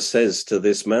 whoever says to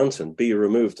this mountain, be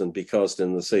removed and be cast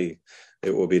in the sea,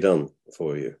 it will be done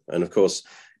for you. And of course,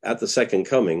 at the second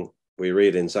coming, we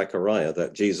read in Zechariah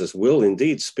that Jesus will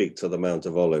indeed speak to the Mount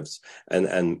of Olives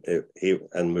and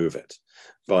move it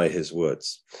by his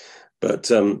words.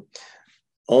 But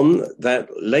on that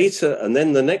later, and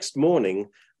then the next morning,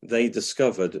 they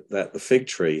discovered that the fig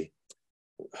tree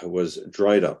was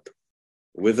dried up,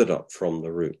 withered up from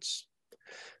the roots.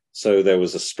 So there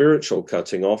was a spiritual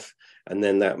cutting off, and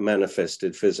then that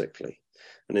manifested physically.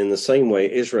 And in the same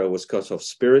way, Israel was cut off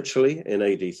spiritually in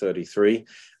AD 33,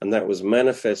 and that was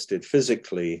manifested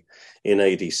physically in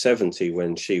AD 70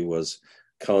 when she was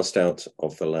cast out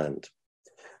of the land.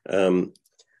 And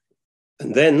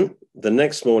then the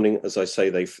next morning, as I say,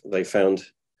 they found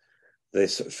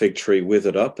this fig tree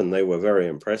withered up, and they were very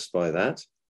impressed by that.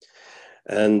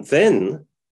 And then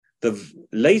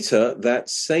later that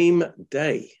same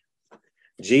day,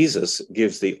 Jesus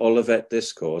gives the Olivet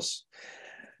Discourse,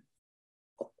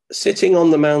 sitting on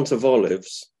the Mount of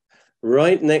Olives,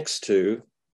 right next to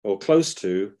or close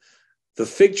to the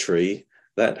fig tree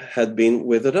that had been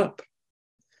withered up.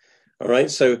 All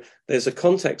right, so there's a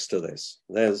context to this.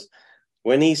 There's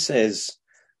when he says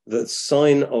the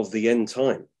sign of the end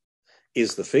time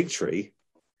is the fig tree,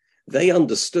 they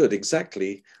understood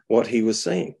exactly what he was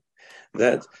saying,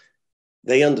 that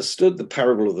they understood the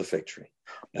parable of the fig tree,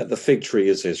 that the fig tree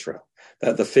is Israel,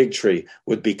 that the fig tree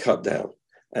would be cut down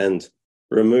and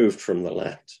removed from the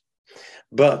land.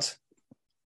 But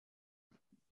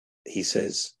he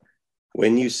says,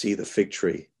 when you see the fig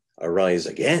tree arise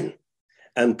again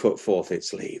and put forth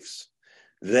its leaves,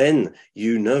 then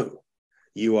you know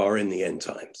you are in the end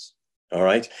times. All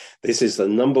right. This is the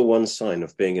number one sign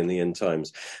of being in the end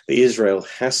times. The Israel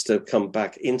has to come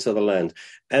back into the land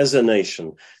as a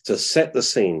nation to set the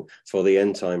scene for the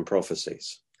end time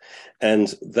prophecies.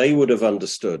 And they would have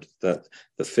understood that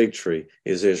the fig tree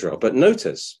is Israel. But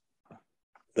notice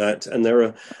that,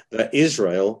 that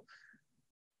Israel,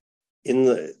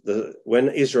 when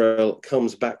Israel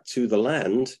comes back to the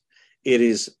land, it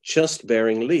is just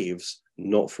bearing leaves,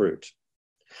 not fruit.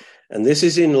 And this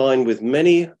is in line with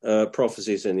many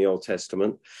prophecies in the Old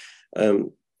Testament.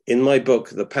 In my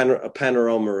book, A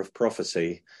Panorama of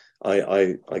Prophecy,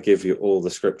 I give you all the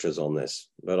scriptures on this,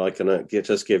 but I can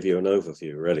just give you an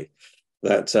overview, really.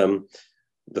 That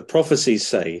the prophecies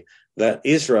say that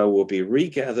Israel will be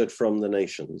regathered from the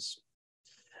nations,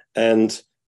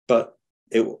 but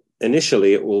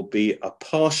initially it will be a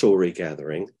partial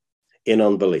regathering in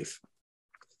unbelief.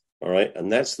 All right,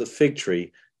 and that's the fig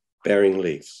tree bearing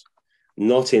leaves,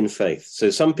 not in faith. So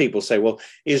some people say, well,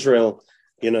 Israel,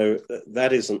 that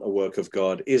isn't a work of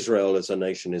God. Israel as a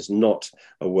nation is not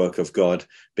a work of God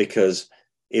because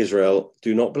Israel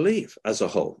do not believe as a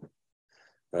whole.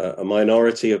 A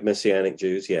minority of Messianic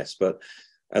Jews, yes, but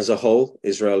as a whole,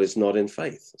 Israel is not in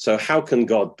faith. So how can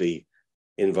God be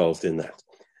involved in that?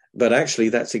 But actually,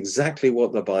 that's exactly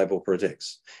what the Bible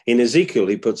predicts. In Ezekiel,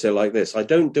 he puts it like this: I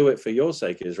don't do it for your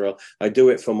sake, Israel. I do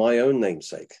it for my own name's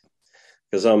sake,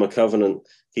 because I'm a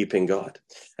covenant-keeping God.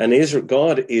 And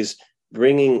God is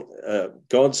bringing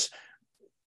God's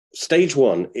stage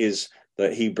one is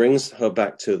that he brings her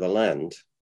back to the land.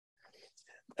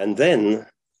 And then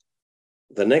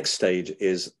the next stage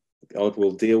is God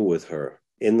will deal with her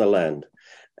in the land,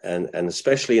 and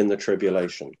especially in the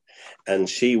tribulation. And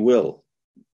she will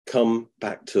come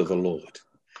back to the Lord.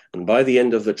 And by the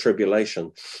end of the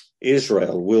tribulation,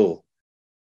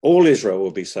 all Israel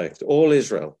will be saved. All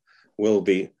Israel will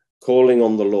be calling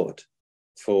on the Lord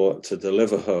to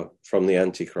deliver her from the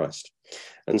Antichrist.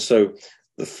 And so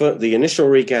the initial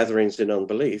regatherings in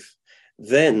unbelief,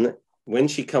 then when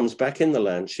she comes back in the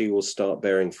land, she will start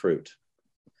bearing fruit.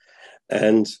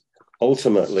 And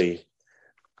ultimately,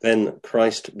 then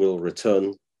Christ will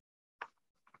return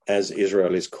as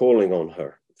Israel is calling on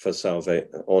her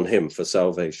on him for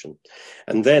salvation.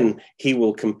 And then he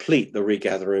will complete the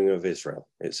regathering of Israel.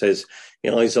 It says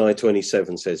in Isaiah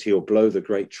 27 says he'll blow the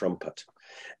great trumpet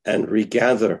and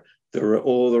regather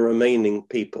all the remaining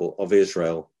people of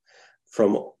Israel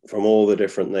from all the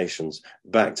different nations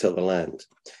back to the land.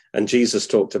 And Jesus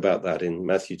talked about that in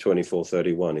Matthew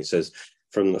 24:31. He says,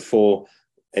 from the four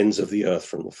ends of the earth,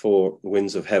 from the four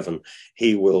winds of heaven,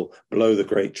 he will blow the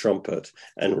great trumpet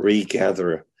and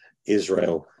regather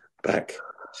Israel back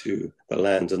to the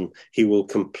land, and he will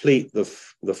complete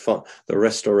the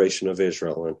restoration of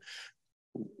Israel, and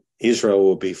Israel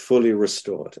will be fully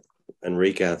restored and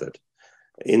regathered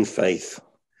in faith,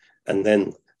 and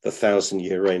then the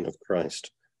 1,000-year reign of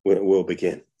Christ will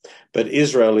begin. But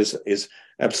Israel is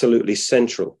absolutely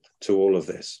central to all of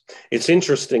this. It's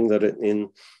interesting that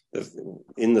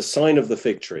in the sign of the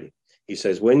fig tree, he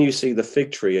says, when you see the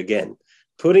fig tree again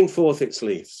putting forth its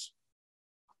leaves,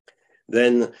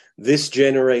 then this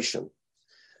generation,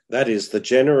 that is the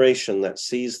generation that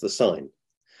sees the sign,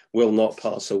 will not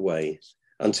pass away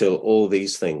until all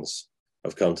these things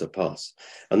have come to pass.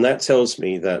 And that tells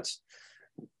me that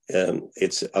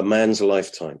it's a man's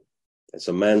lifetime. It's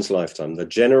a man's lifetime. The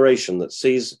generation that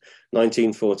sees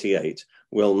 1948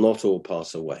 will not all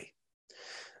pass away.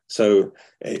 So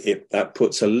that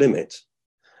puts a limit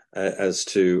as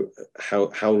to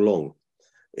how long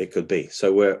it could be.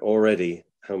 So we're already,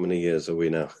 how many years are we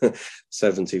now?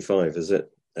 75, is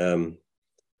it? I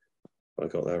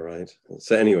got that right.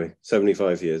 So anyway,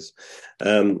 75 years.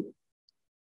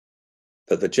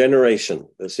 But the generation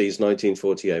that sees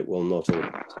 1948 will not all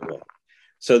pass away.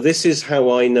 So this is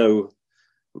how I know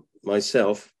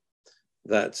myself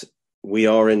that we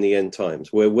are in the end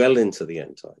times. We're well into the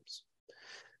end times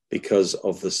because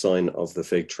of the sign of the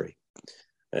fig tree.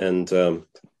 And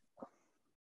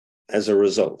as a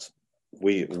result,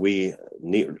 we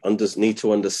need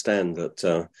to understand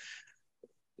that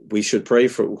we should pray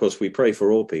for, of course, we pray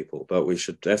for all people, but we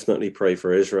should definitely pray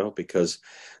for Israel, because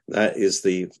that is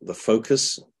the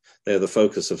focus. They're the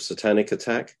focus of satanic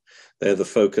attack. They're the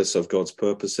focus of God's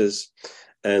purposes.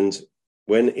 And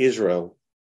when Israel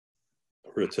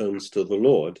returns to the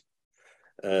Lord,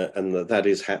 and that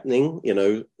is happening,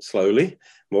 slowly,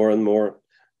 more and more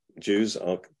Jews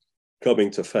are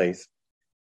coming to faith.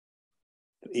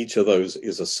 Each of those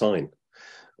is a sign,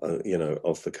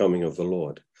 of the coming of the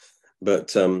Lord.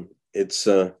 But it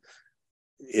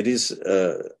is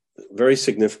very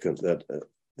significant that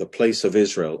the place of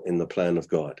Israel in the plan of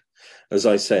God. As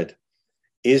I said,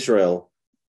 Israel,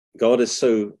 God has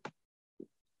so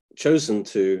chosen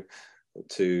to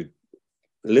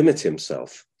limit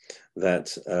himself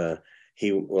that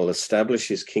he will establish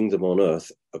his kingdom on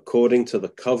earth according to the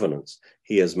covenants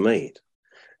he has made.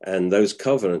 And those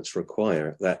covenants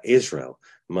require that Israel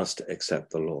must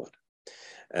accept the Lord.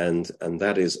 And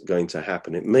that is going to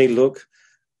happen. It may look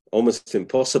almost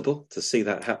impossible to see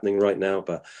that happening right now,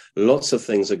 but lots of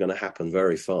things are going to happen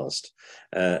very fast,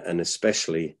 and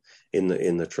especially in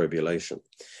the tribulation.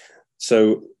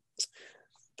 So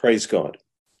praise God.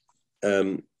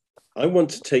 I want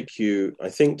to take you, I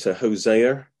think, to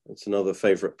Hosea. It's another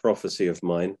favorite prophecy of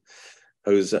mine.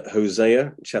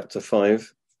 Hosea chapter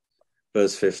 5,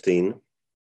 verse 15.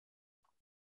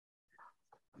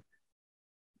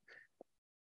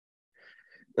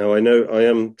 Now, I know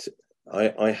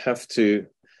I have to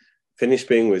finish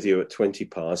being with you at 20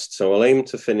 past, so I'll aim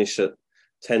to finish at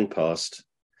 10 past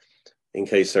in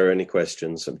case there are any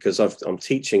questions, because I'm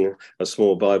teaching a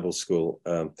small Bible school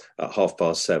at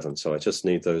 7:30, so I just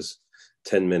need those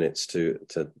 10 minutes to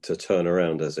turn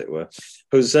around, as it were.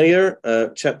 Hosea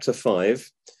chapter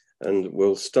 5, and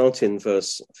we'll start in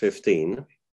verse 15.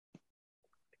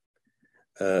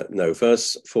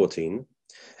 Verse 14.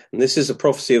 And this is a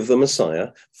prophecy of the Messiah.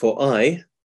 For I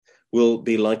will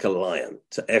be like a lion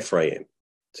to Ephraim,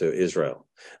 to Israel,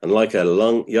 and like a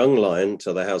young lion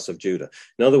to the house of Judah.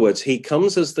 In other words, he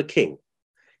comes as the king,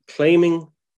 claiming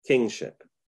kingship.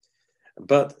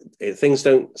 But things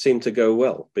don't seem to go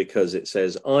well, because it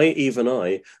says, even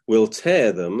I, will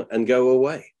tear them and go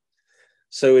away.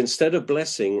 So instead of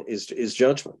blessing is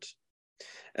judgment.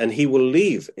 And he will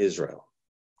leave Israel.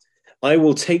 I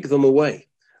will take them away.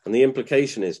 And the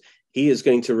implication is he is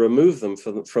going to remove them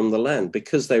from the land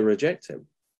because they reject him.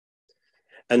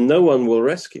 And no one will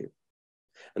rescue.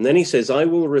 And then he says, I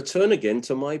will return again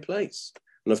to my place.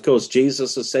 And of course,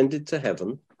 Jesus ascended to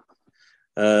heaven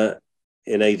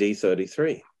in AD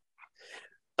 33.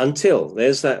 Until,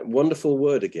 there's that wonderful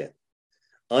word again.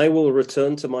 I will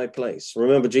return to my place.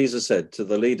 Remember, Jesus said to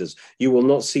the leaders, you will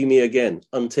not see me again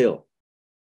until.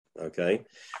 Okay?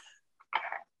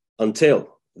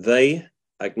 Until they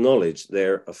acknowledge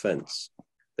their offense.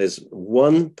 There's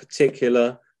one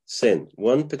particular sin,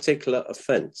 one particular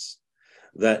offense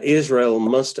that Israel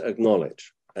must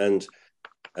acknowledge and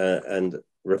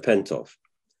repent of.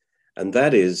 And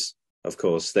that is, of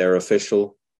course, their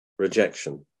official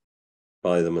rejection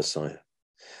by the Messiah.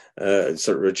 It's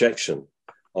a rejection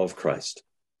of Christ.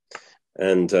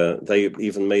 And they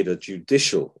even made a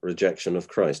judicial rejection of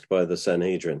Christ by the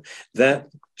Sanhedrin. That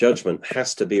judgment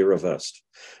has to be reversed.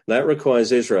 That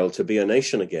requires Israel to be a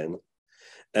nation again,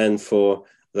 and for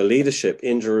the leadership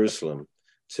in Jerusalem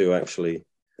to actually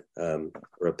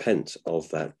repent of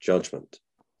that judgment.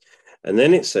 And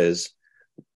then it says,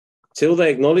 till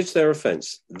they acknowledge their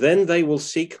offense, then they will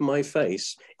seek my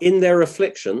face. In their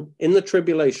affliction, in the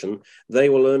tribulation, they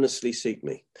will earnestly seek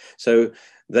me. So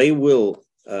they will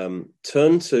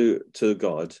turn to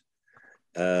God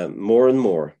more and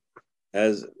more,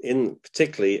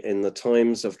 particularly in the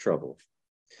times of trouble.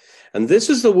 And this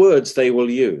is the words they will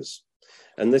use.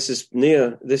 And this is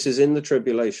in the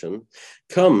tribulation.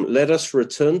 Come, let us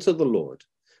return to the Lord,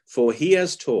 for he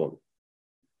has torn.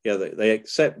 Yeah, they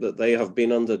accept that they have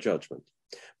been under judgment,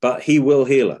 but he will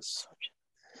heal us.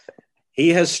 He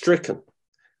has stricken,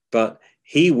 but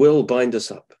he will bind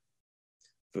us up.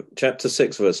 Chapter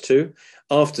 6, verse 2,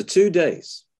 after 2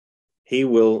 days, he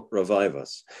will revive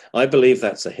us. I believe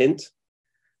that's a hint,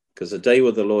 because a day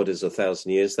with the Lord is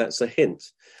 1,000 years. That's a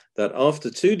hint that after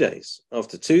 2 days,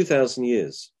 after 2,000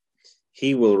 years,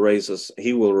 he will raise us,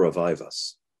 he will revive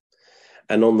us.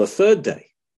 And on the third day,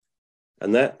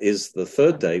 and that is the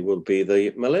third day, will be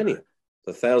the millennium,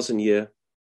 the 1,000-year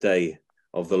day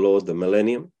of the Lord, the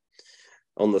millennium.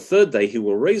 On the third day, he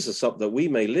will raise us up that we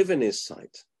may live in his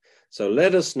sight. So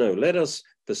let us know, let us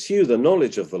pursue the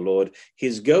knowledge of the Lord.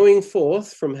 His going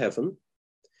forth from heaven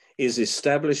is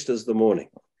established as the morning.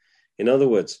 In other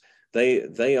words,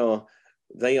 they are,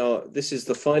 this is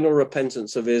the final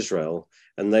repentance of Israel,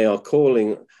 and they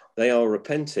are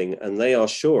repenting, and they are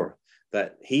sure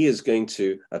that he is going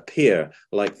to appear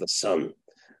like the sun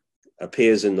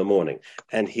appears in the morning,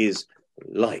 and his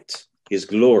light, his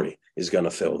glory is going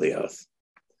to fill the earth.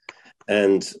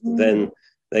 And then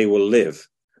they will live.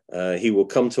 He will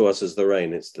come to us as the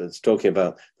rain. It's talking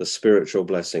about the spiritual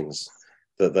blessings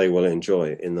that they will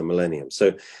enjoy in the millennium.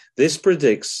 So this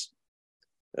predicts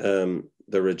the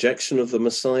rejection of the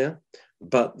Messiah,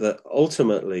 but that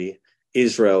ultimately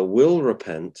Israel will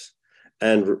repent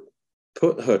and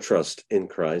put her trust in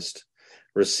Christ,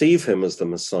 receive him as the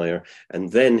Messiah, and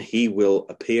then he will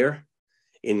appear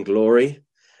in glory,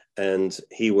 and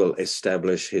he will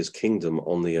establish his kingdom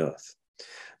on the earth.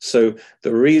 So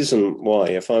the reason why,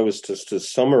 if I was to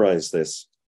summarize this,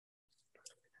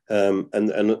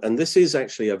 and this is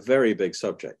actually a very big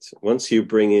subject. Once you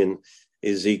bring in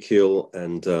Ezekiel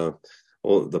and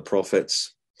all the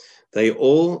prophets, they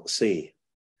all see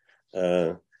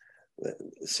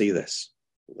this.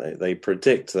 They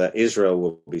predict that Israel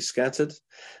will be scattered,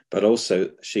 but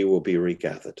also she will be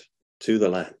regathered to the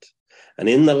land. And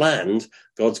in the land,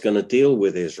 God's going to deal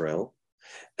with Israel,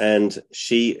 and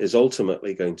she is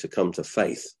ultimately going to come to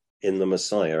faith in the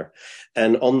Messiah.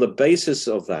 And on the basis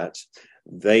of that,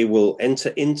 they will enter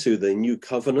into the new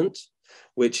covenant,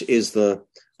 which is the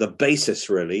basis,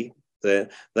 really.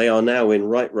 They are now in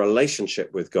right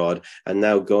relationship with God, and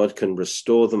now God can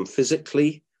restore them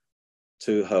physically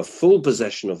to her full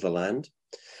possession of the land,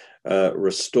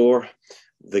 restore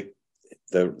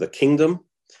the kingdom,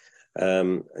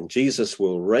 and Jesus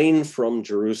will reign from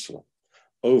Jerusalem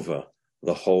over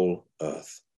the whole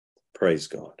earth. Praise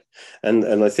God.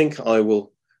 And I think I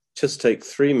will just take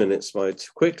 3 minutes by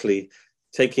quickly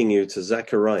taking you to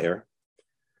Zechariah.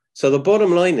 So the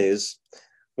bottom line is,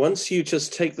 once you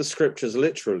just take the scriptures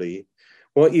literally,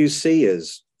 what you see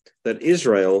is that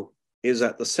Israel is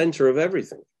at the center of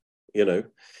everything. You know,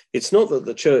 it's not that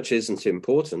the church isn't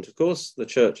important. Of course, the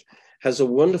church has a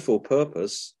wonderful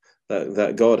purpose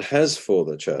that God has for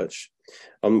the church.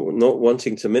 I'm not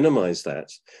wanting to minimize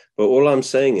that, but all I'm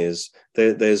saying is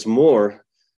there's more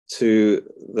to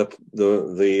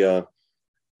the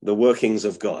workings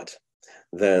of God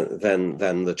than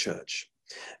the church.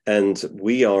 And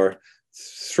we are,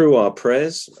 through our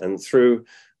prayers and through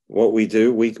what we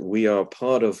do, we are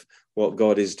part of what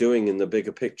God is doing in the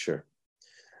bigger picture.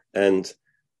 And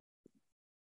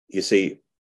you see,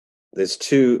 there's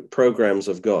two programs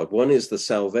of God. One is the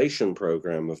salvation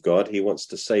program of God. He wants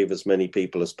to save as many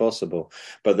people as possible.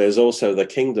 But there's also the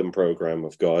kingdom program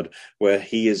of God, where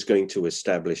he is going to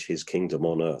establish his kingdom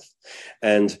on earth.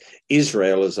 And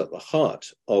Israel is at the heart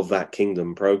of that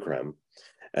kingdom program.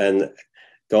 And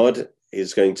God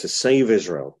is going to save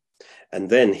Israel. And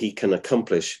then he can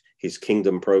accomplish his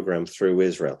kingdom program through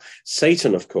Israel.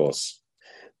 Satan, of course,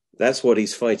 that's what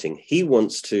he's fighting. He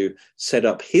wants to set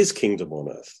up his kingdom on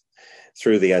earth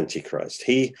through the Antichrist.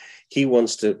 He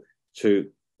wants to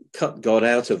cut God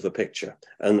out of the picture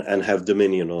and have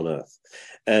dominion on earth.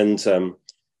 And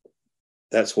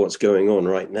that's what's going on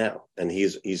right now. And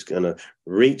he's going to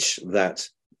reach that.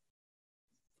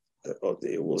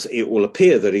 It will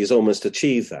appear that he's almost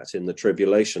achieved that in the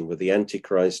tribulation with the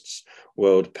Antichrist's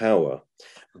world power.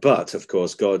 But, of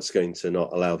course, God's going to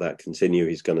not allow that continue.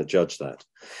 He's going to judge that.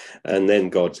 And then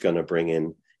God's going to bring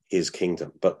in his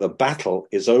kingdom. But the battle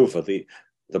is over the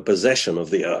possession of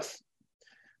the earth.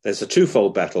 There's a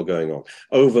twofold battle going on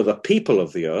over the people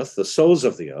of the earth, the souls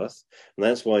of the earth, and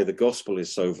that's why the gospel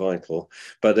is so vital.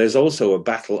 But there's also a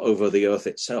battle over the earth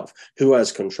itself. Who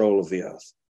has control of the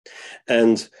earth?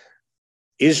 And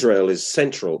Israel is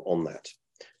central on that,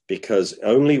 because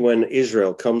only when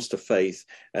Israel comes to faith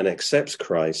and accepts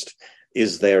Christ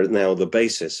is there now the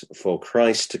basis for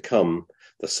Christ to come,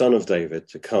 the Son of David,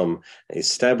 to come,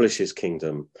 establish his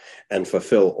kingdom, and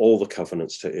fulfill all the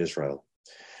covenants to Israel,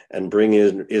 and bring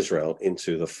in Israel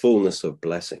into the fullness of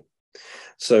blessing.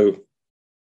 So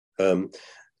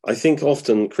I think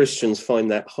often Christians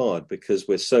find that hard because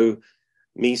we're so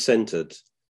me-centered.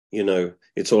 You know,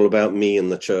 it's all about me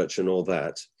and the church and all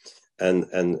that. And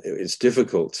it's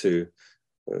difficult to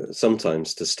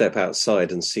sometimes to step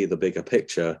outside and see the bigger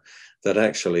picture, that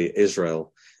actually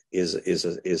Israel is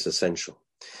essential.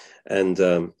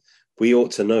 And we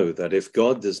ought to know that if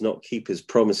God does not keep his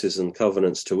promises and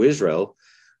covenants to Israel,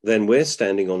 then we're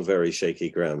standing on very shaky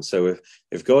ground. So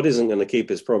if God isn't going to keep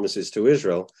his promises to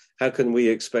Israel, how can we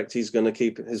expect he's going to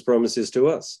keep his promises to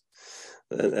us?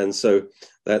 And so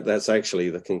that's actually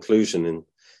the conclusion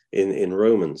in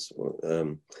Romans.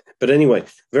 But anyway,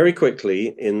 very quickly,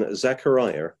 in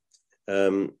Zechariah,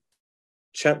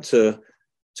 chapter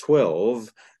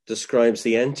 12 describes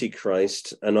the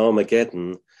Antichrist and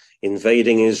Armageddon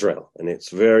invading Israel, and it's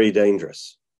very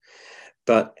dangerous.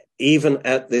 But even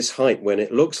at this height, when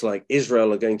it looks like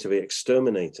Israel are going to be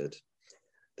exterminated,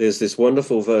 there's this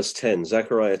wonderful verse 10,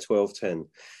 Zechariah 12:10.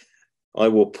 I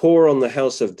will pour on the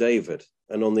house of David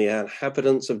and on the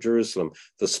inhabitants of Jerusalem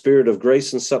the spirit of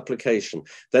grace and supplication.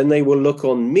 Then they will look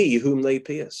on me whom they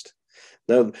pierced.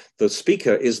 Now, the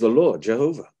speaker is the Lord,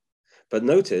 Jehovah. But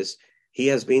notice, he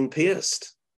has been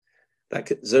pierced.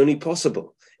 That is only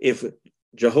possible if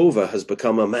Jehovah has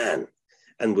become a man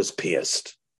and was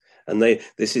pierced. And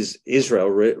this is Israel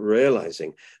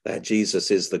realizing that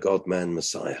Jesus is the God-man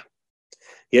Messiah.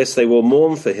 Yes, they will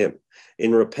mourn for him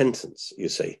in repentance, you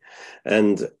see.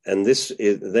 And this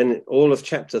is, then all of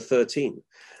chapter 13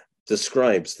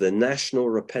 describes the national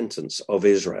repentance of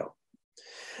Israel.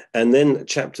 And then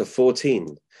chapter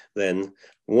 14, then,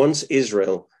 once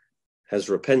Israel has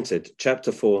repented,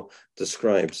 chapter 4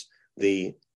 describes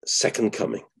the second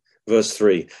coming. Verse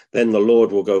 3, then the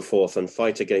Lord will go forth and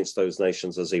fight against those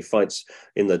nations as he fights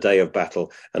in the day of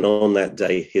battle. And on that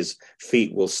day, his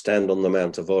feet will stand on the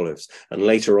Mount of Olives. And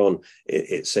later on,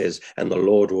 it says, and the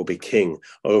Lord will be king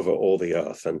over all the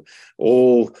earth. And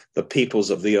all the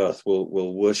peoples of the earth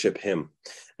will worship him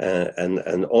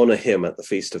and honor him at the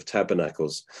Feast of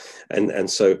Tabernacles. And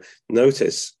so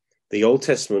notice the Old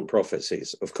Testament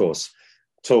prophecies, of course,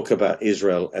 talk about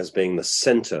Israel as being the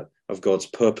center of God's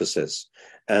purposes.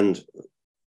 And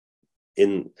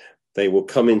they will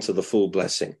come into the full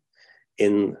blessing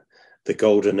in the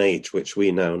golden age, which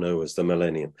we now know as the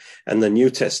millennium. And the New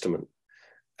Testament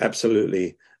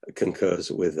absolutely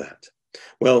concurs with that.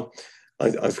 Well,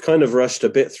 I've kind of rushed a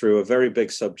bit through a very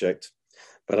big subject,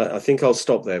 but I think I'll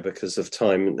stop there because of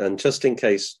time. And just in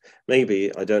case,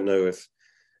 maybe, I don't know if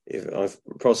I've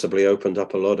possibly opened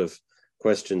up a lot of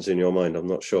questions in your mind, I'm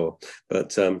not sure,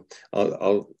 but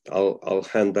I'll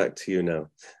hand back to you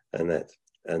now, Annette,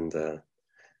 and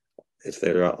if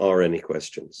there are any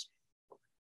questions.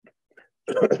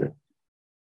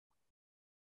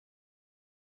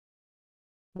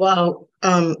 Well,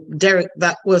 Derek,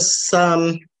 that was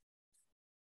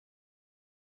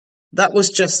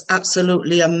just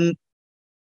absolutely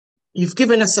you've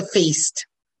given us a feast,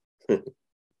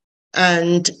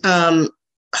 and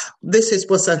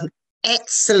was an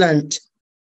excellent,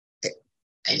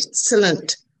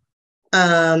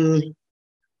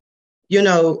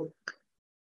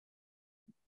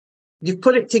 you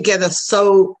put it together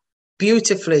so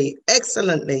beautifully,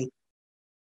 excellently.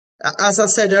 As I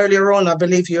said earlier on, I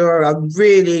believe you're a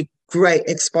really great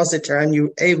expositor, and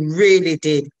you really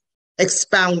did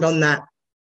expound on that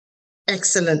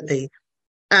excellently.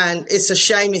 And it's a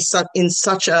shame it's in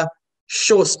such a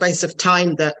short space of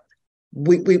time that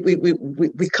we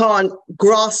can't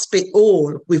grasp it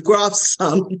all. We've grasped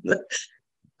some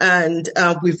and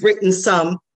we've written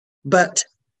some, but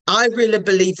I really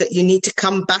believe that you need to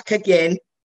come back again,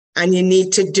 and you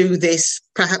need to do this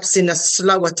perhaps in a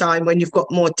slower time when you've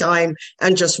got more time,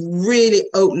 and just really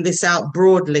open this out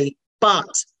broadly.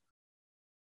 But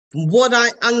what I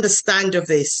understand of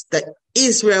this, that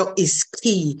Israel is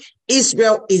key.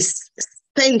 Israel is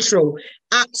central,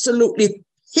 absolutely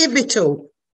pivotal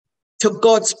to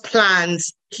God's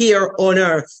plans here on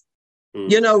earth.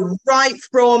 Right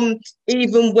from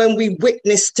even when we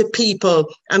witness to people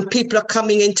and people are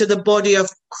coming into the body of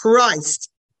Christ,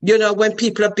 when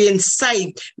people are being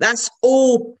saved, that's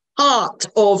all part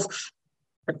of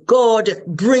God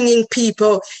bringing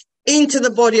people into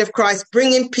the body of Christ,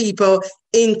 bringing people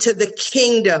into the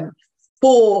kingdom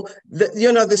for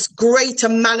this greater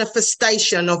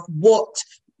manifestation of what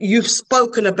you've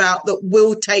spoken about that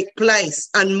will take place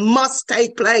and must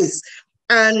take place.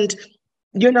 And,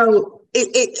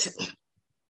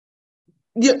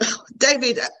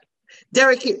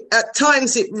 Derek, at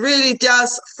times it really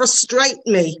does frustrate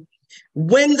me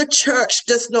when the church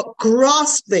does not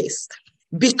grasp this,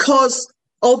 because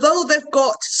although they've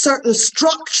got certain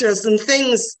structures and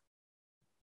things,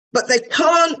 but they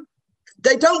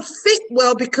don't fit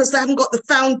well because they haven't got the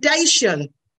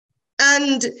foundation.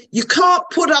 And you can't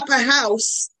put up a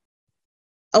house,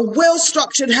 a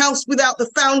well-structured house, without the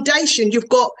foundation. You've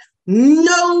got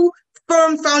no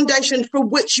firm foundation for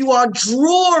which you are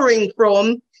drawing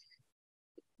from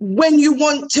when you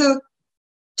want to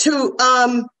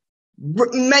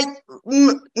make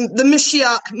the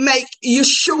Mashiach, make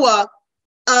Yeshua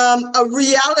a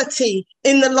reality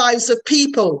in the lives of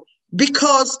people.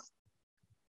 Because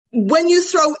when you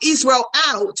throw Israel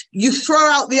out, you throw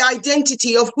out the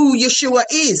identity of who Yeshua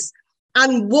is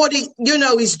and what is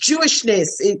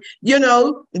Jewishness.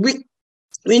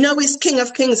 We know he's King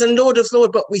of Kings and Lord of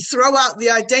Lords, but we throw out the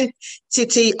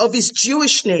identity of his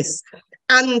Jewishness.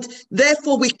 And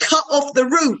therefore we cut off the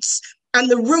roots. And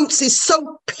the roots is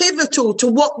so pivotal to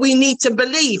what we need to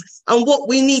believe and what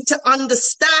we need to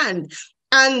understand.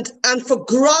 And for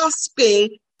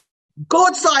grasping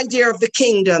God's idea of the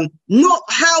kingdom, not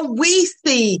how we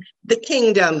see the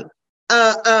kingdom,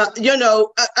 and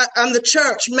the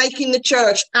church, making the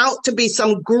church out to be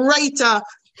some greater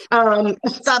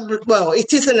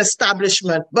it is an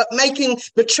establishment, but making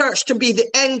the church to be the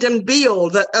end and be all,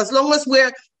 that as long as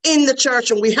we're in the church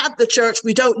and we have the church,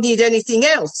 we don't need anything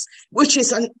else, which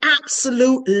is an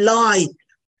absolute lie.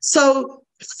 So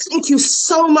thank you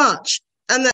so much